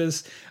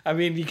surface. I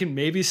mean, you can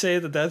maybe say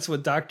that that's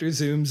what Dr.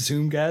 Zoom's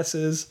Zoom Gas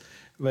is,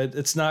 but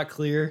it's not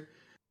clear.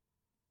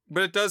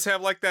 But it does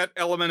have like that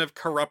element of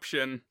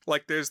corruption.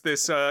 Like there's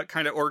this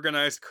kind of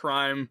organized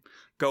crime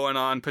going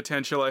on,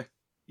 potentially.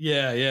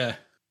 Yeah.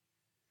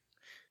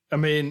 I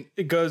mean,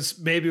 it goes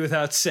maybe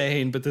without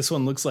saying, but this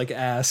one looks like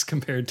ass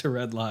compared to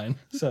Redline.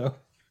 So,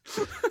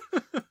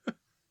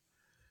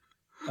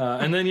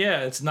 and then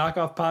it's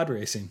knockoff pod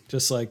racing,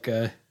 just like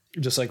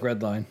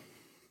Redline.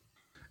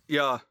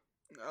 Yeah,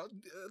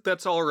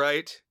 that's all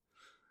right.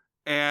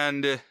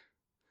 And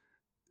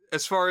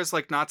as far as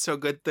like not so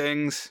good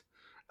things,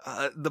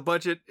 the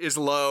budget is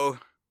low.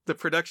 The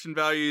production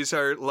values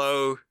are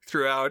low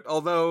throughout.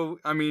 Although,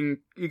 I mean,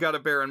 you got to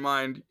bear in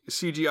mind,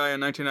 CGI in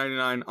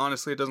 1999,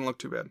 honestly, it doesn't look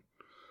too bad.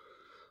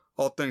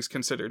 All things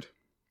considered.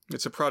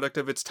 It's a product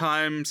of its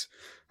times.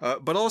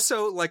 But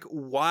also, like,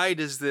 why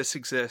does this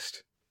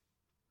exist?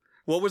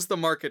 What was the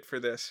market for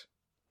this?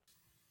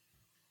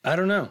 I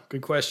don't know.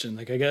 Good question.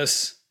 Like, I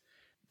guess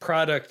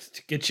product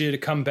to get you to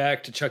come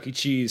back to Chuck E.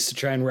 Cheese to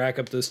try and rack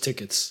up those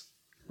tickets.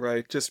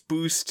 Right. Just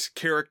boost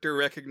character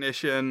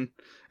recognition,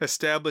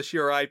 establish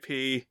your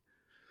IP,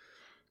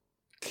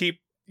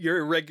 keep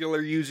your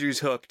regular users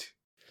hooked.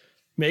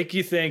 Make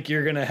you think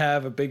you're going to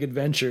have a big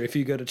adventure if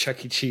you go to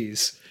Chuck E.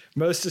 Cheese.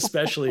 Most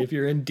especially if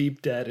you're in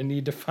deep debt and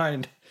need to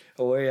find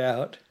a way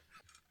out.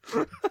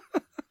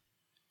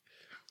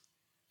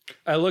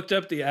 I looked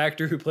up the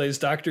actor who plays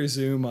Dr.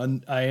 Zoom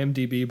on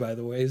IMDb, by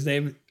the way.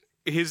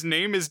 His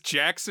name is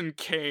Jackson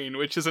Kane,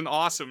 which is an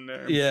awesome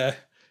name. Yeah.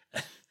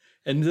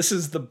 And this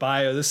is the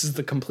bio. This is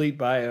the complete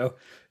bio.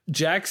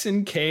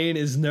 Jackson Kane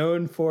is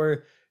known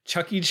for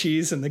Chuck E.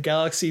 Cheese and the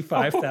Galaxy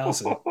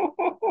 5000.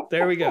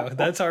 There we go.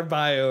 That's our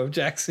bio of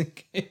Jackson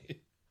Cage.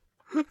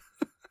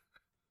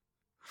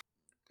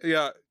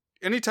 Yeah.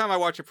 Anytime I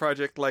watch a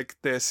project like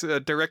this,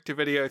 a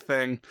direct-to-video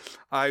thing,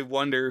 I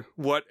wonder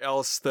what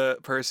else the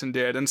person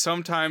did. And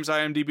sometimes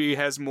IMDb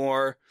has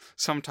more,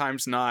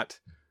 sometimes not.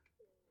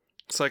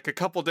 It's like a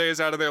couple days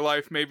out of their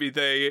life, maybe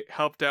they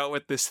helped out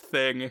with this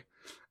thing,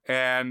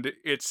 and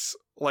it's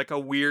like a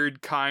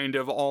weird kind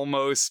of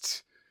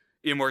almost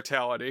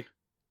immortality.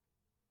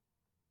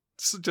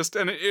 It's just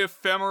an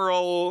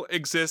ephemeral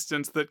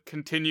existence that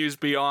continues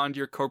beyond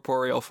your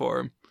corporeal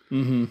form.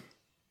 Mm-hmm.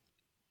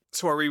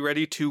 So are we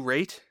ready to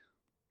rate?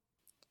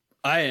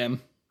 I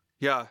am.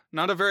 Yeah,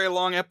 not a very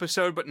long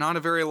episode, but not a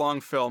very long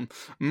film.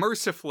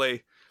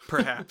 Mercifully,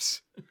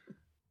 perhaps.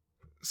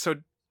 So,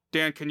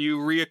 Dan, can you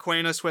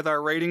reacquaint us with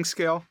our rating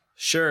scale?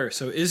 Sure.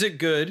 So Is It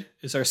Good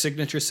is our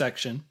signature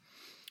section,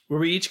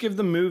 where we each give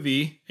the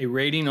movie a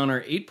rating on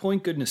our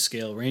 8-point goodness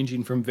scale,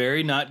 ranging from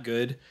very not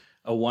good,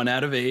 a 1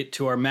 out of 8,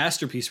 to our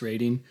masterpiece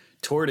rating,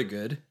 toward a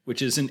good,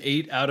 which is an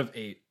 8 out of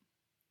 8.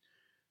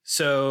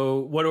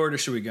 So what order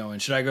should we go in?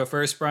 Should I go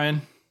first,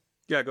 Brian?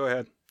 Yeah, go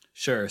ahead.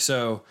 Sure.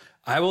 So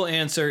I will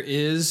answer,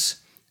 is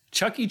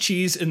Chuck E.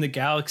 Cheese in the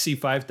Galaxy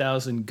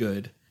 5000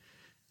 good?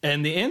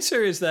 And the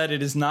answer is that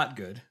it is not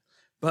good.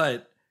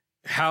 But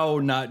how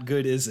not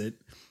good is it?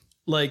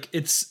 Like,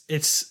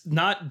 it's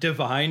not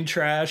divine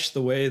trash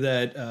the way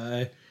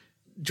that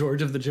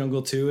George of the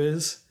Jungle 2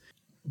 is.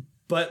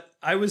 But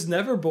I was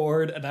never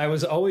bored, and I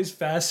was always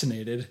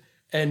fascinated.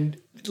 And,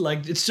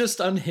 like, it's just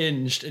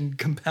unhinged and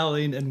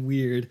compelling and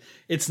weird.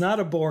 It's not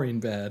a boring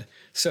bad.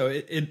 So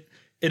it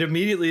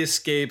immediately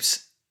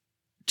escapes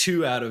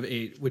 2 out of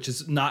 8, which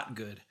is not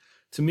good.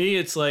 To me,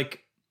 it's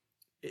like,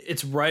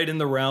 it's right in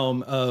the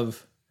realm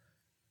of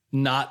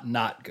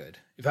not good.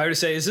 If I were to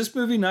say, is this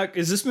movie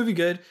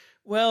good?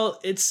 Well,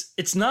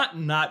 it's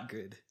not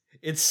good.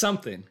 It's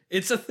something.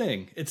 It's a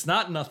thing. It's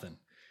not nothing.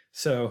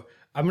 So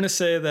I'm going to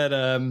say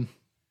that,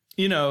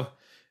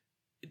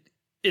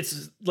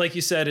 it's like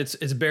you said,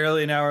 it's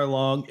barely an hour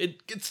long.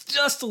 It's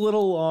just a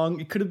little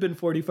long. It could have been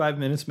 45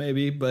 minutes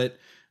maybe, but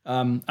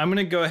I'm going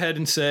to go ahead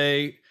and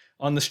say,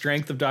 on the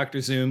strength of Dr.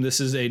 Zoom,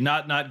 this is a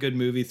not good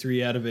movie,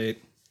 3 out of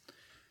 8.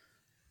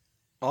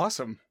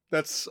 Awesome.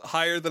 That's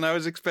higher than I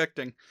was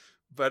expecting,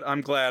 but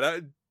I'm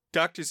glad.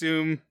 Dr.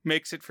 Zoom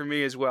makes it for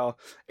me as well.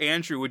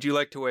 Andrew, would you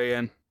like to weigh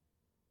in?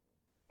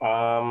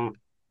 I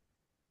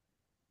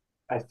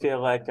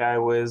feel like I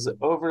was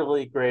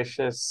overly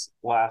gracious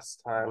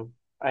last time.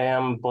 I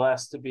am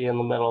blessed to be in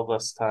the middle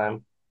this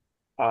time.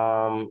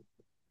 I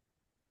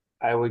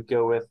would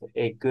go with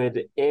a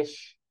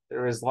good-ish.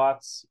 There is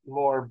lots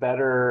more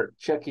better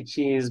Chuck E.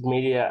 Cheese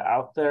media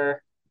out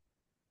there,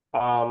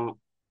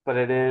 but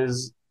it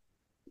is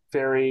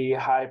very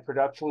high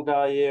production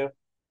value,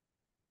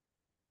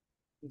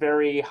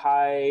 very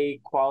high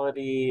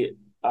quality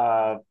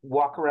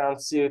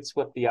walk-around suits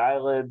with the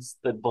eyelids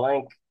that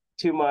blink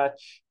too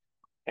much,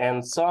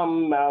 and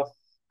some mouth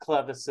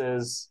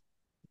crevices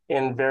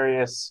in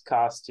various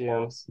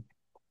costumes.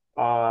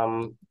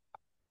 I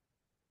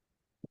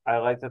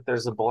like that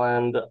there's a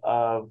blend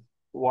of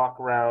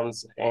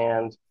walk-arounds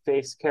and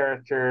face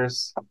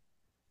characters.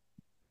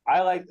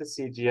 I like the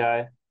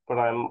CGI, but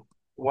I'm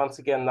once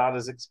again not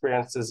as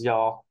experienced as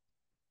y'all.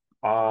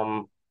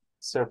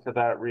 So for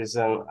that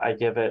reason, I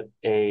give it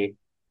a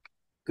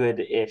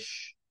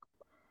good-ish.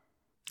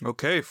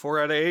 Okay, 4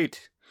 out of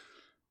 8.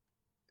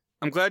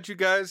 I'm glad you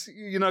guys,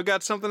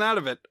 got something out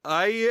of it.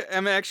 I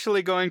am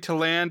actually going to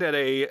land at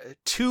a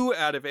 2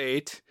 out of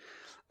 8.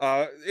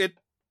 It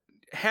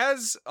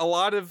has a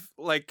lot of,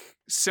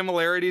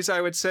 similarities, I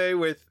would say,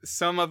 with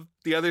some of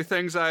the other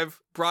things I've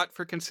brought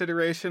for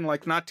consideration.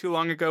 Like, not too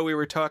long ago, we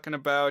were talking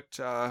about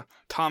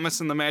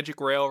Thomas and the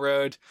Magic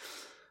Railroad.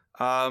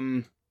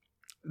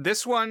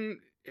 This one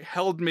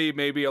held me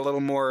maybe a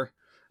little more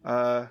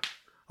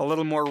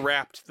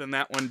wrapped than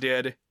that one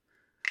did.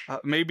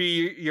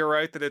 Maybe you're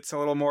right that it's a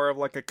little more of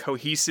like a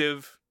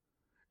cohesive.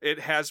 It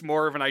has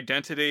more of an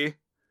identity.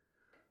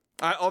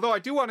 Although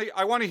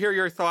I want to hear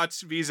your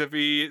thoughts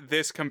vis-a-vis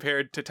this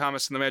compared to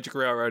Thomas and the Magic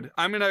Railroad.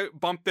 I'm going to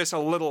bump this a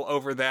little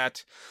over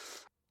that.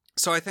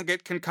 So I think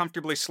it can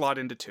comfortably slot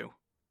into 2.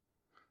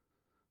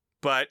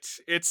 But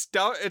it's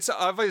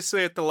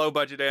obviously at the low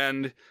budget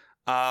end.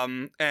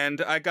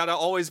 And I got to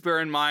always bear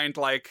in mind,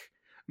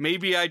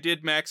 maybe I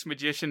did Max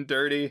Magician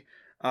dirty,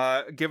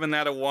 given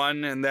that a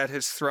 1, and that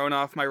has thrown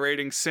off my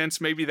rating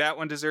since. Maybe that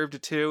one deserved a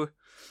 2.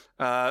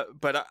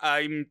 But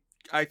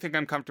I think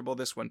I'm comfortable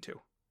this one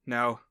too.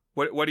 Now,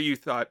 what are your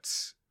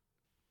thoughts?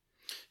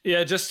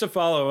 Yeah, just to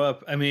follow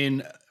up, I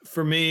mean,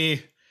 for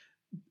me,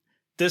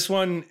 this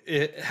one,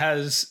 it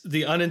has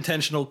the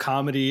unintentional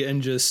comedy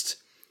and just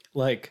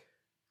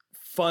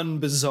fun,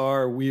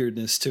 bizarre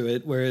weirdness to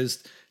it.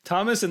 Whereas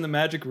Thomas and the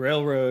Magic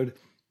Railroad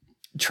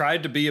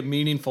tried to be a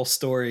meaningful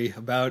story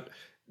about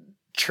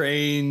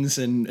trains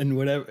and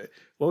whatever.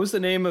 What was the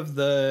name of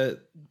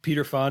the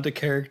Peter Fonda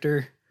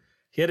character?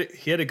 He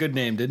had a good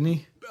name, didn't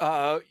he?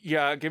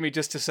 Yeah, give me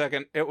just a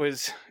second. It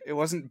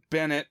wasn't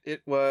Bennett,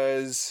 it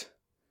was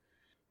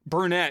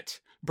Burnett.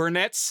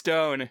 Burnett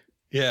Stone.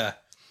 Yeah.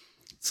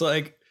 It's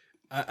like,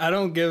 I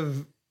don't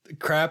give a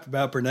crap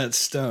about Burnett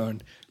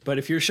Stone, but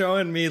if you're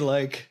showing me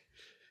like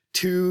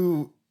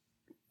two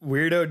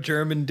weirdo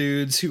German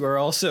dudes who are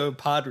also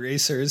pod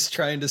racers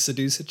trying to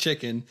seduce a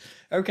chicken,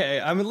 okay,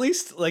 I'm at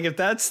least like, if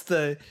that's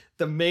the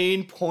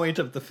main point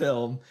of the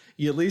film,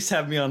 you at least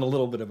have me on a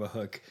little bit of a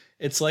hook.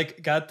 It's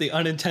like got the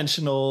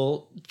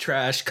unintentional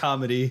trash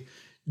comedy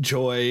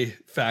joy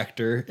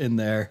factor in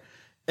there,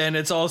 and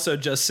it's also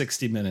just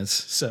 60 minutes,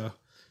 so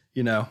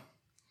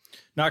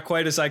not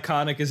quite as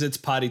iconic as its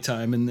potty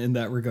time in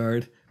that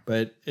regard,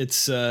 but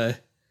it's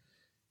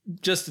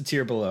just a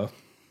tier below.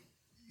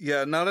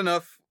 Yeah, not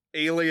enough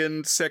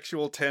alien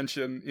sexual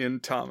tension in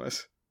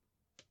Thomas.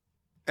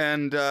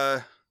 And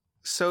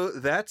so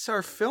that's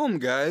our film,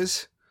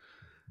 guys.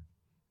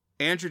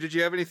 Andrew, did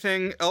you have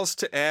anything else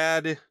to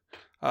add?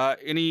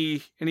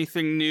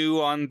 Anything new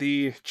on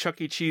the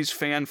Chuck E. Cheese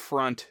fan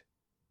front?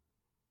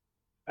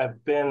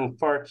 I've been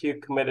far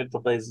too committed to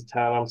Lazy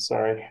Town. I'm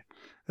sorry.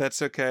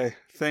 That's okay.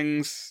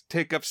 Things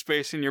take up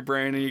space in your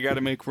brain and you got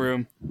to make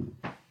room.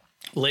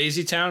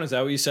 Lazy Town, is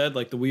that what you said?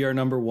 Like the We Are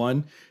Number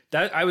One?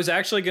 That I was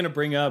actually going to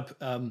bring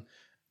up.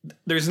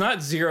 There's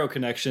not zero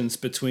connections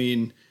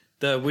between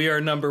the We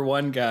Are Number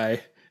One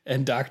guy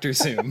and Dr.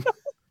 Zoom.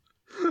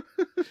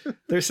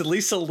 There's at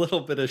least a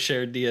little bit of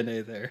shared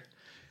DNA there.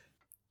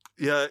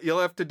 Yeah, you'll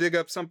have to dig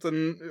up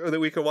something that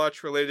we could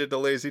watch related to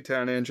Lazy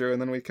Town, Andrew,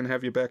 and then we can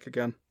have you back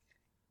again.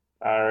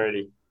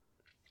 Alrighty.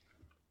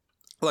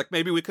 Like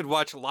maybe we could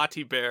watch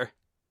Lottie Bear.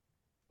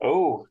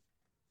 Oh.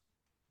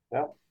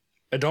 Yeah.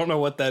 I don't know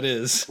what that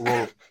is.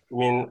 You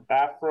mean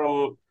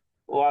Afram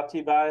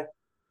Latibai?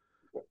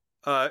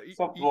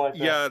 Something like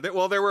that. Yeah,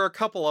 well, there were a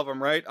couple of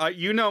them, right?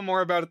 You know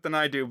more about it than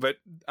I do, but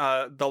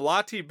the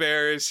Lottie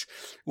Bears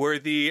were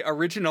the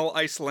original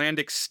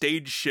Icelandic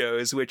stage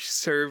shows, which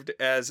served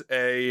as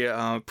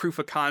a proof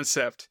of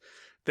concept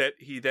that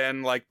he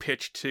then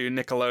pitched to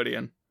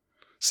Nickelodeon.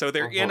 So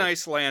they're in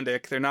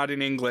Icelandic, they're not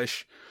in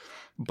English,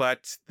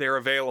 but they're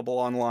available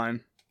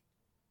online.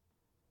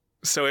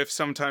 So if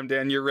sometime,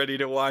 Dan, you're ready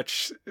to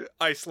watch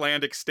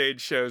Icelandic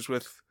stage shows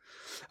with...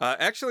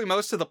 actually,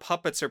 most of the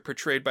puppets are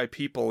portrayed by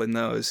people in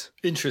those.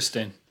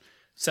 Interesting.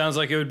 Sounds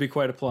like it would be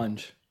quite a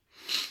plunge.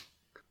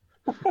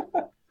 Let's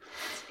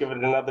give it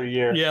another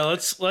year. Yeah,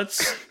 let's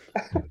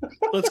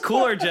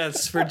cool our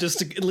jets for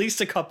just at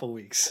least a couple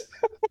weeks.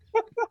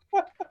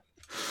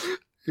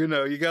 You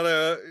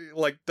gotta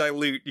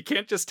dilute. You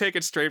can't just take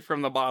it straight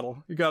from the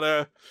bottle. You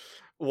gotta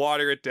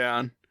water it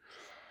down.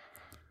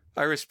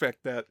 I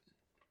respect that.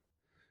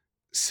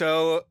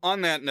 So,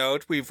 on that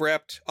note, we've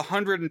wrapped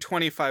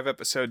 125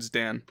 episodes,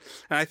 Dan.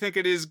 And I think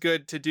it is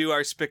good to do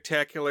our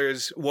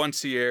spectaculars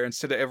once a year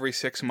instead of every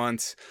 6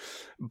 months.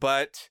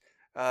 But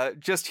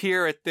just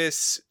here at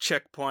this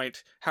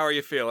checkpoint, how are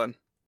you feeling?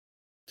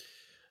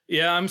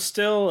 Yeah, I'm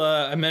still,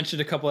 I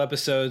mentioned a couple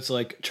episodes,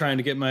 trying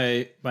to get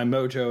my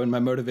mojo and my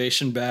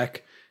motivation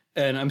back.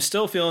 And I'm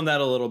still feeling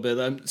that a little bit.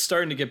 I'm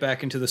starting to get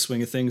back into the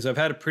swing of things. I've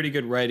had a pretty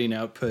good writing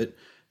output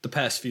the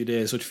past few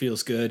days, which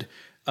feels good.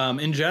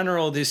 In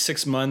general, these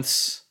 6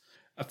 months,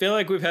 I feel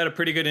like we've had a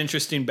pretty good,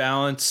 interesting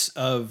balance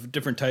of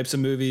different types of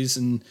movies,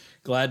 and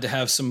glad to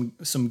have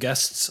some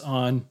guests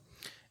on.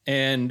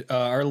 And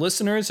our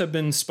listeners have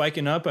been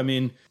spiking up. I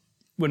mean,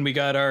 when we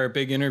got our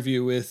big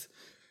interview with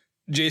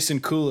Jason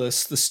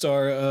Koulis, the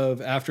star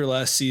of After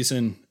Last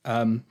Season,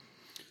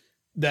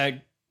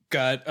 that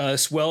got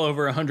us well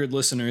over 100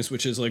 listeners,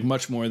 which is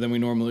much more than we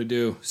normally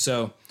do.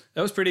 So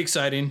that was pretty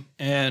exciting,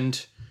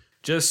 and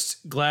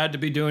just glad to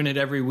be doing it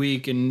every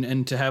week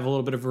and to have a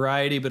little bit of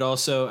variety, but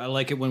also I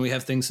like it when we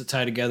have things that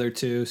tie together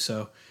too.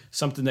 So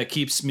something that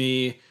keeps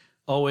me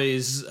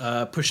always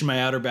pushing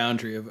my outer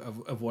boundary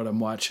of what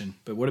I'm watching.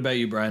 But what about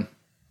you, Brian?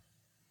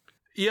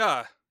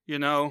 Yeah,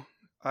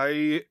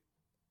 I,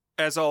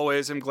 as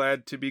always, am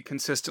glad to be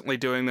consistently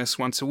doing this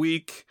once a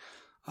week.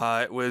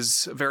 It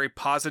was a very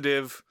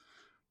positive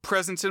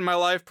presence in my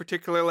life,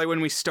 particularly when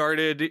we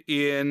started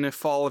in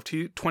fall of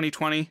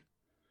 2020.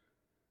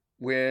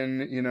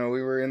 When, we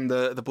were in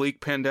the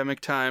bleak pandemic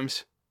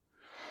times.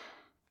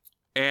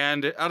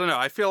 And I don't know,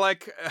 I feel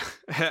like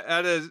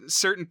at a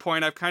certain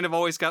point, I've kind of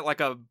always got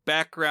a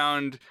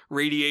background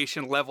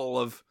radiation level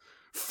of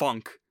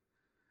funk.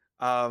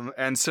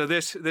 And so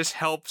this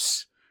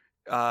helps.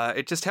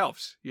 It just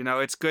helps.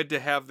 It's good to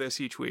have this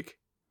each week.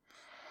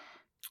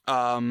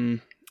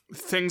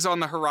 Things on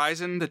the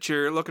horizon that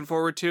you're looking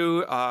forward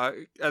to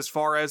as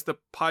far as the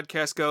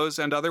podcast goes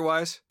and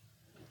otherwise?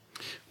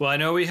 Well, I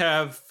know we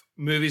have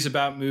Movies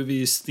About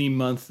Movies theme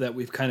month that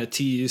we've kind of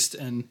teased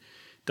and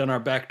done our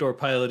backdoor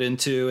pilot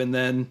into. And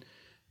then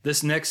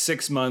this next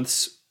 6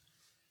 months,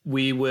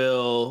 we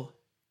will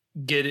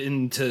get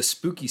into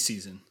spooky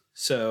season.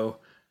 So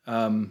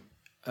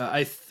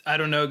I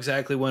don't know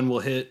exactly when we'll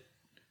hit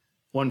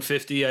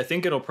 150. I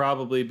think it'll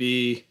probably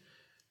be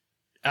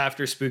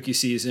after spooky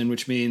season,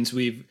 which means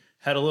we've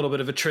had a little bit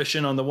of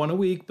attrition on the one a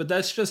week, but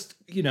that's just,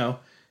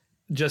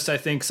 Just I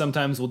think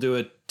sometimes we'll do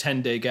a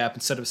 10-day gap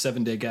instead of a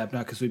 7-day gap,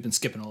 not because we've been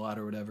skipping a lot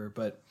or whatever,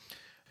 but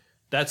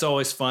that's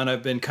always fun.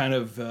 I've been kind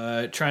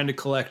of trying to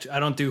collect. I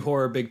don't do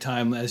horror big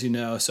time, as you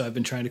know, so I've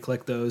been trying to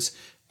collect those.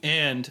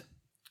 And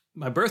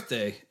my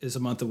birthday is a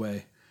month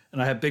away,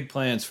 and I have big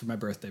plans for my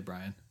birthday,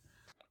 Brian.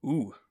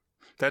 Ooh,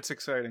 that's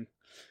exciting.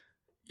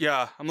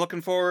 Yeah, I'm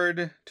looking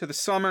forward to the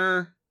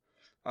summer.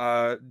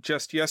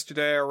 Just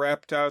yesterday, I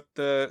wrapped out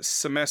the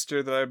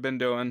semester that I've been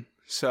doing,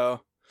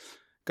 so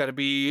got to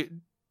be,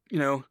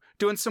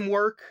 doing some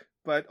work.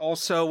 But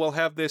also, we'll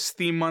have this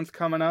theme month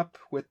coming up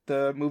with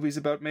the movies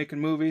about making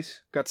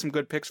movies. Got some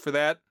good picks for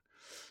that.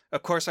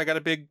 Of course, I got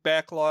a big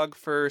backlog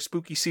for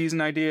spooky season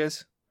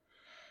ideas.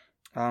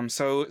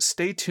 So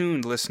stay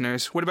tuned,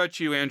 listeners. What about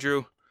you,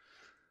 Andrew?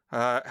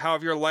 How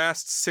have your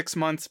last 6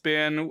 months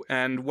been,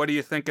 and what do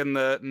you think in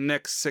the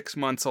next 6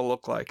 months will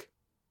look like?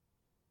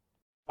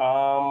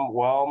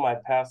 Well, my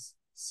past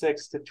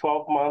 6 to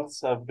 12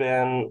 months have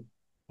been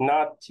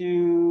not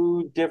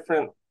too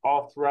different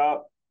all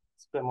throughout.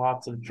 It's been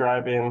lots of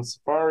drive-in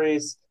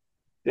safaris.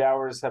 The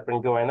hours have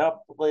been going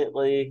up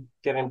lately,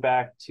 getting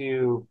back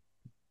to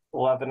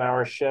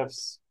 11-hour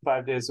shifts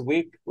 5 days a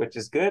week, which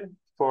is good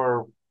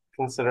for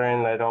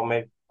considering I don't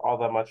make all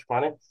that much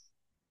money.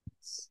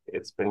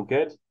 It's been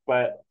good.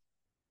 But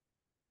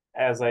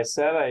as I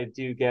said, I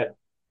do get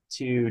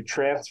to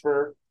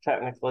transfer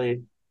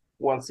technically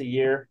once a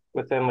year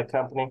within the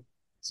company.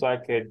 So I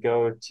could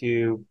go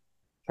to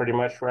pretty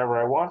much wherever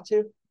I want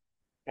to.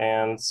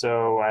 And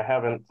so I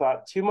haven't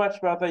thought too much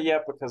about that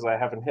yet because I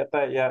haven't hit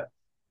that yet.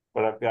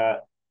 But I've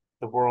got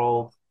the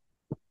world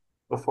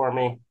before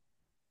me,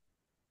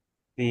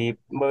 the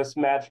most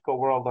magical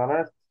world on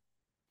earth.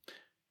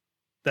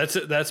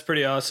 That's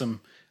pretty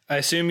awesome. I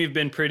assume you've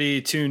been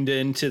pretty tuned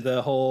into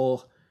the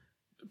whole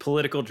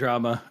political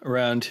drama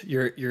around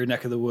your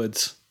neck of the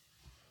woods.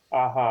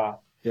 Uh-huh.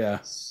 Yeah.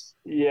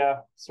 Yeah,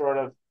 sort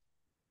of.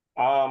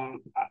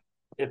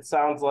 It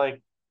sounds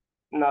like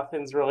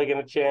nothing's really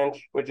going to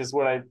change, which is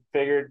what I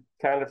figured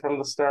kind of from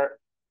the start.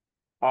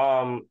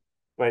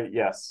 But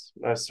yes,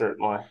 most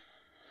certainly.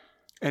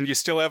 And you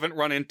still haven't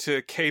run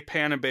into Kay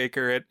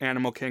Panabaker at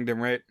Animal Kingdom,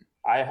 right?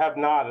 I have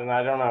not, and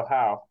I don't know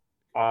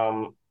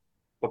how.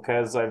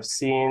 Because I've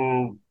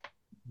seen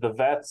the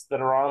vets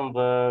that are on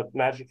the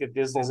Magic of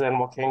Disney's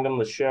Animal Kingdom,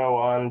 the show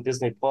on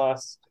Disney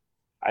Plus.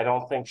 I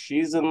don't think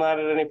she's in that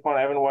at any point.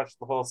 I haven't watched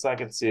the whole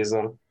second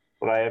season,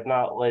 but I have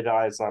not laid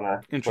eyes on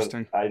her.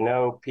 Interesting. But I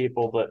know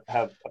people that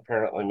have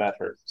apparently met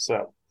her.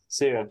 So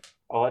soon.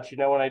 I'll let you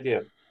know when I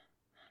do.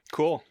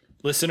 Cool.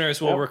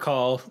 Listeners will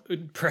recall,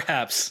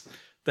 perhaps,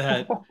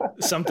 that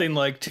something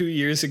like 2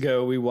 years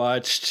ago we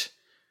watched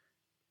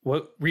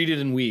Read It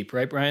and Weep,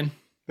 right, Brian?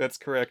 That's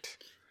correct.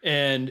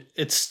 And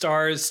it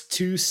stars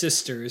two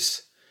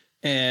sisters,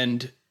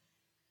 and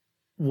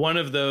one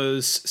of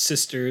those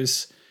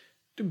sisters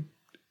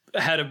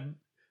had a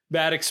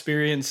bad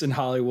experience in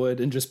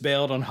Hollywood and just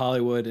bailed on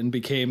Hollywood and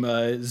became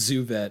a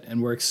zoo vet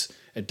and works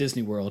at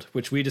Disney World,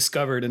 which we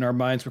discovered and our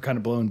minds were kind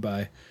of blown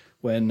by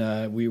when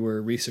we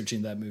were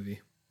researching that movie.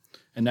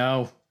 And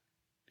now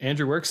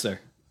Andrew works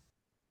there.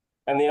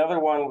 And the other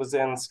one was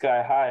in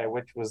Sky High,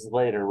 which was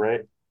later,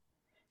 right?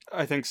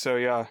 I think so,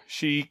 yeah.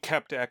 She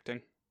kept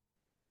acting.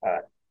 All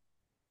right.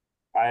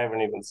 I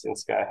haven't even seen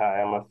Sky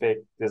High. I'm a fake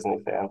Disney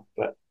fan,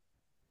 but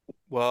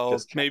well,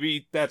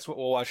 maybe that's what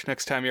we'll watch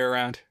next time you're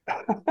around.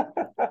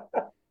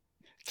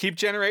 Keep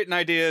generating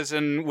ideas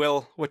and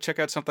we'll check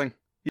out something.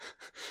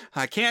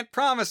 I can't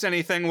promise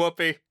anything,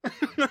 Whoopi.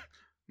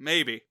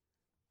 Maybe.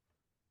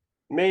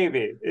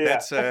 Maybe. Yeah.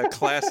 That's a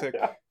classic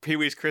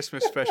Pee-wee's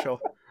Christmas special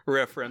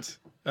reference.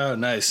 Oh,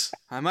 nice.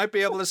 I might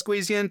be able to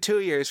squeeze you in 2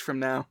 years from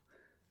now.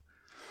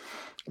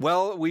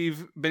 Well,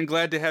 we've been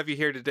glad to have you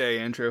here today,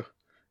 Andrew.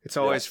 It's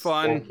always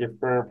fun. Thank you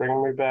for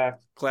bringing me back.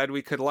 Glad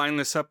we could line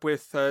this up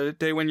with a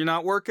day when you're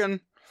not working.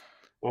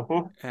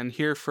 Mm-hmm. And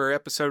here for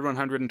episode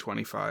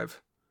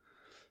 125.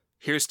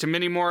 Here's to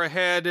many more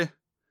ahead.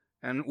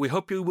 And we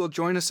hope you will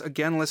join us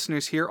again,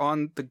 listeners, here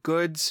on The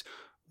Goods.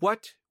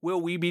 What will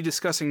we be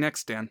discussing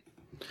next, Dan?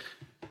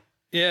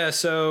 Yeah,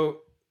 so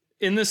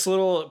in this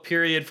little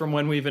period from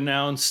when we've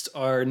announced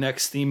our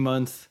next theme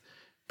month,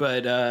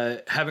 but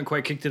haven't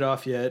quite kicked it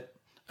off yet,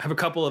 I have a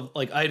couple of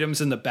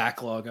items in the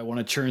backlog I want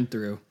to churn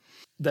through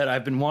that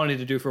I've been wanting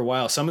to do for a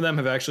while. Some of them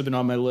have actually been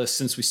on my list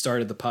since we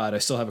started the pod. I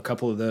still have a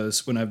couple of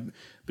those when I've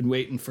been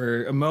waiting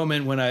for a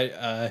moment when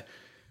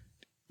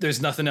there's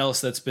nothing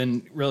else that's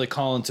been really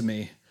calling to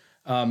me.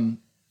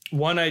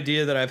 One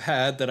idea that I've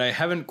had that I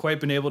haven't quite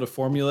been able to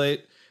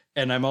formulate,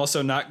 and I'm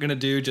also not going to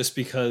do just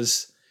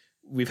because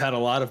we've had a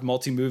lot of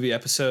multi-movie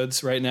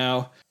episodes right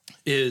now,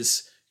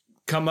 is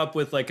come up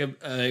with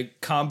a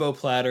combo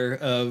platter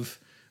of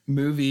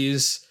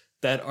movies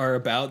that are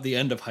about the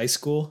end of high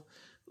school.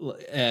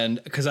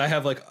 And because I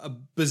have a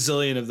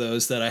bazillion of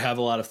those that I have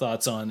a lot of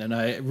thoughts on, and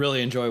I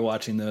really enjoy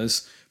watching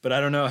those, but I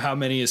don't know how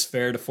many is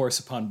fair to force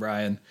upon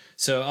Brian.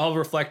 So I'll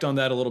reflect on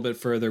that a little bit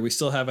further. We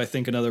still have, I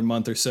think, another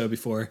month or so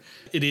before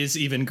it is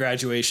even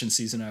graduation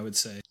season, I would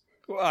say.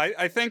 Well,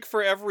 I think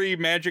for every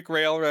Magic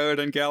Railroad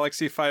and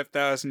Galaxy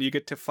 5000, you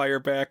get to fire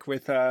back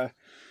with A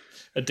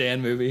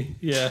Dan movie.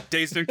 Yeah.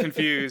 Dazed and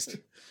Confused.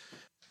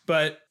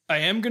 But I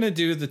am going to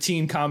do the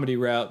teen comedy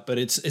route, but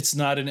it's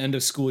not an end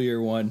of school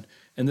year one.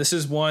 And this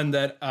is one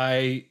that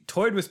I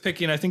toyed with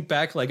picking, I think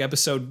back like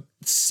episode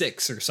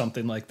 6 or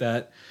something like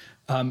that.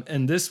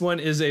 And this one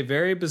is a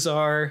very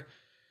bizarre,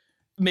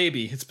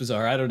 maybe it's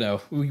bizarre, I don't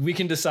know. We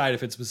can decide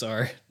if it's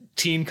bizarre.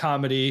 Teen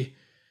comedy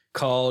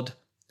called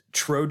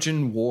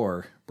Trojan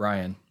War,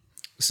 Brian.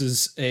 This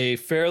is a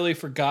fairly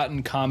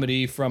forgotten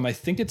comedy from, I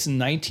think it's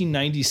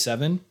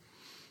 1997.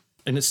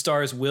 And it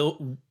stars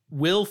Will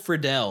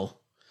Friedle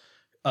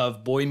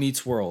of Boy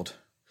Meets World.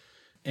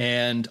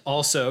 And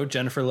also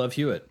Jennifer Love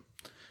Hewitt.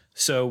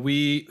 So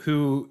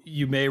who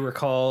you may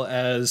recall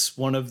as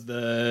one of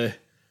the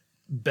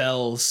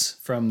bells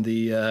from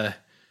the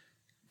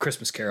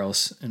Christmas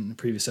carols in the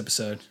previous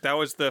episode. That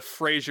was the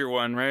Frasier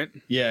one, right?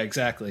 Yeah,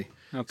 exactly.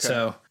 Okay.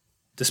 So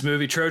this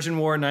movie, Trojan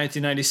War,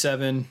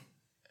 1997,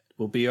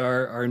 will be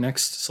our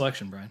next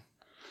selection, Brian.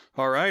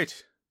 All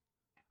right.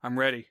 I'm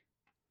ready.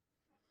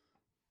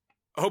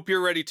 Hope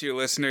you're ready too,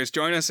 listeners.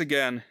 Join us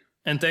again.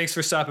 And thanks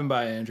for stopping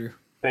by, Andrew.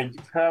 Thank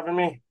you for having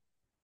me.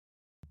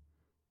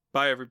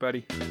 Bye,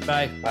 everybody.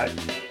 Bye. Bye.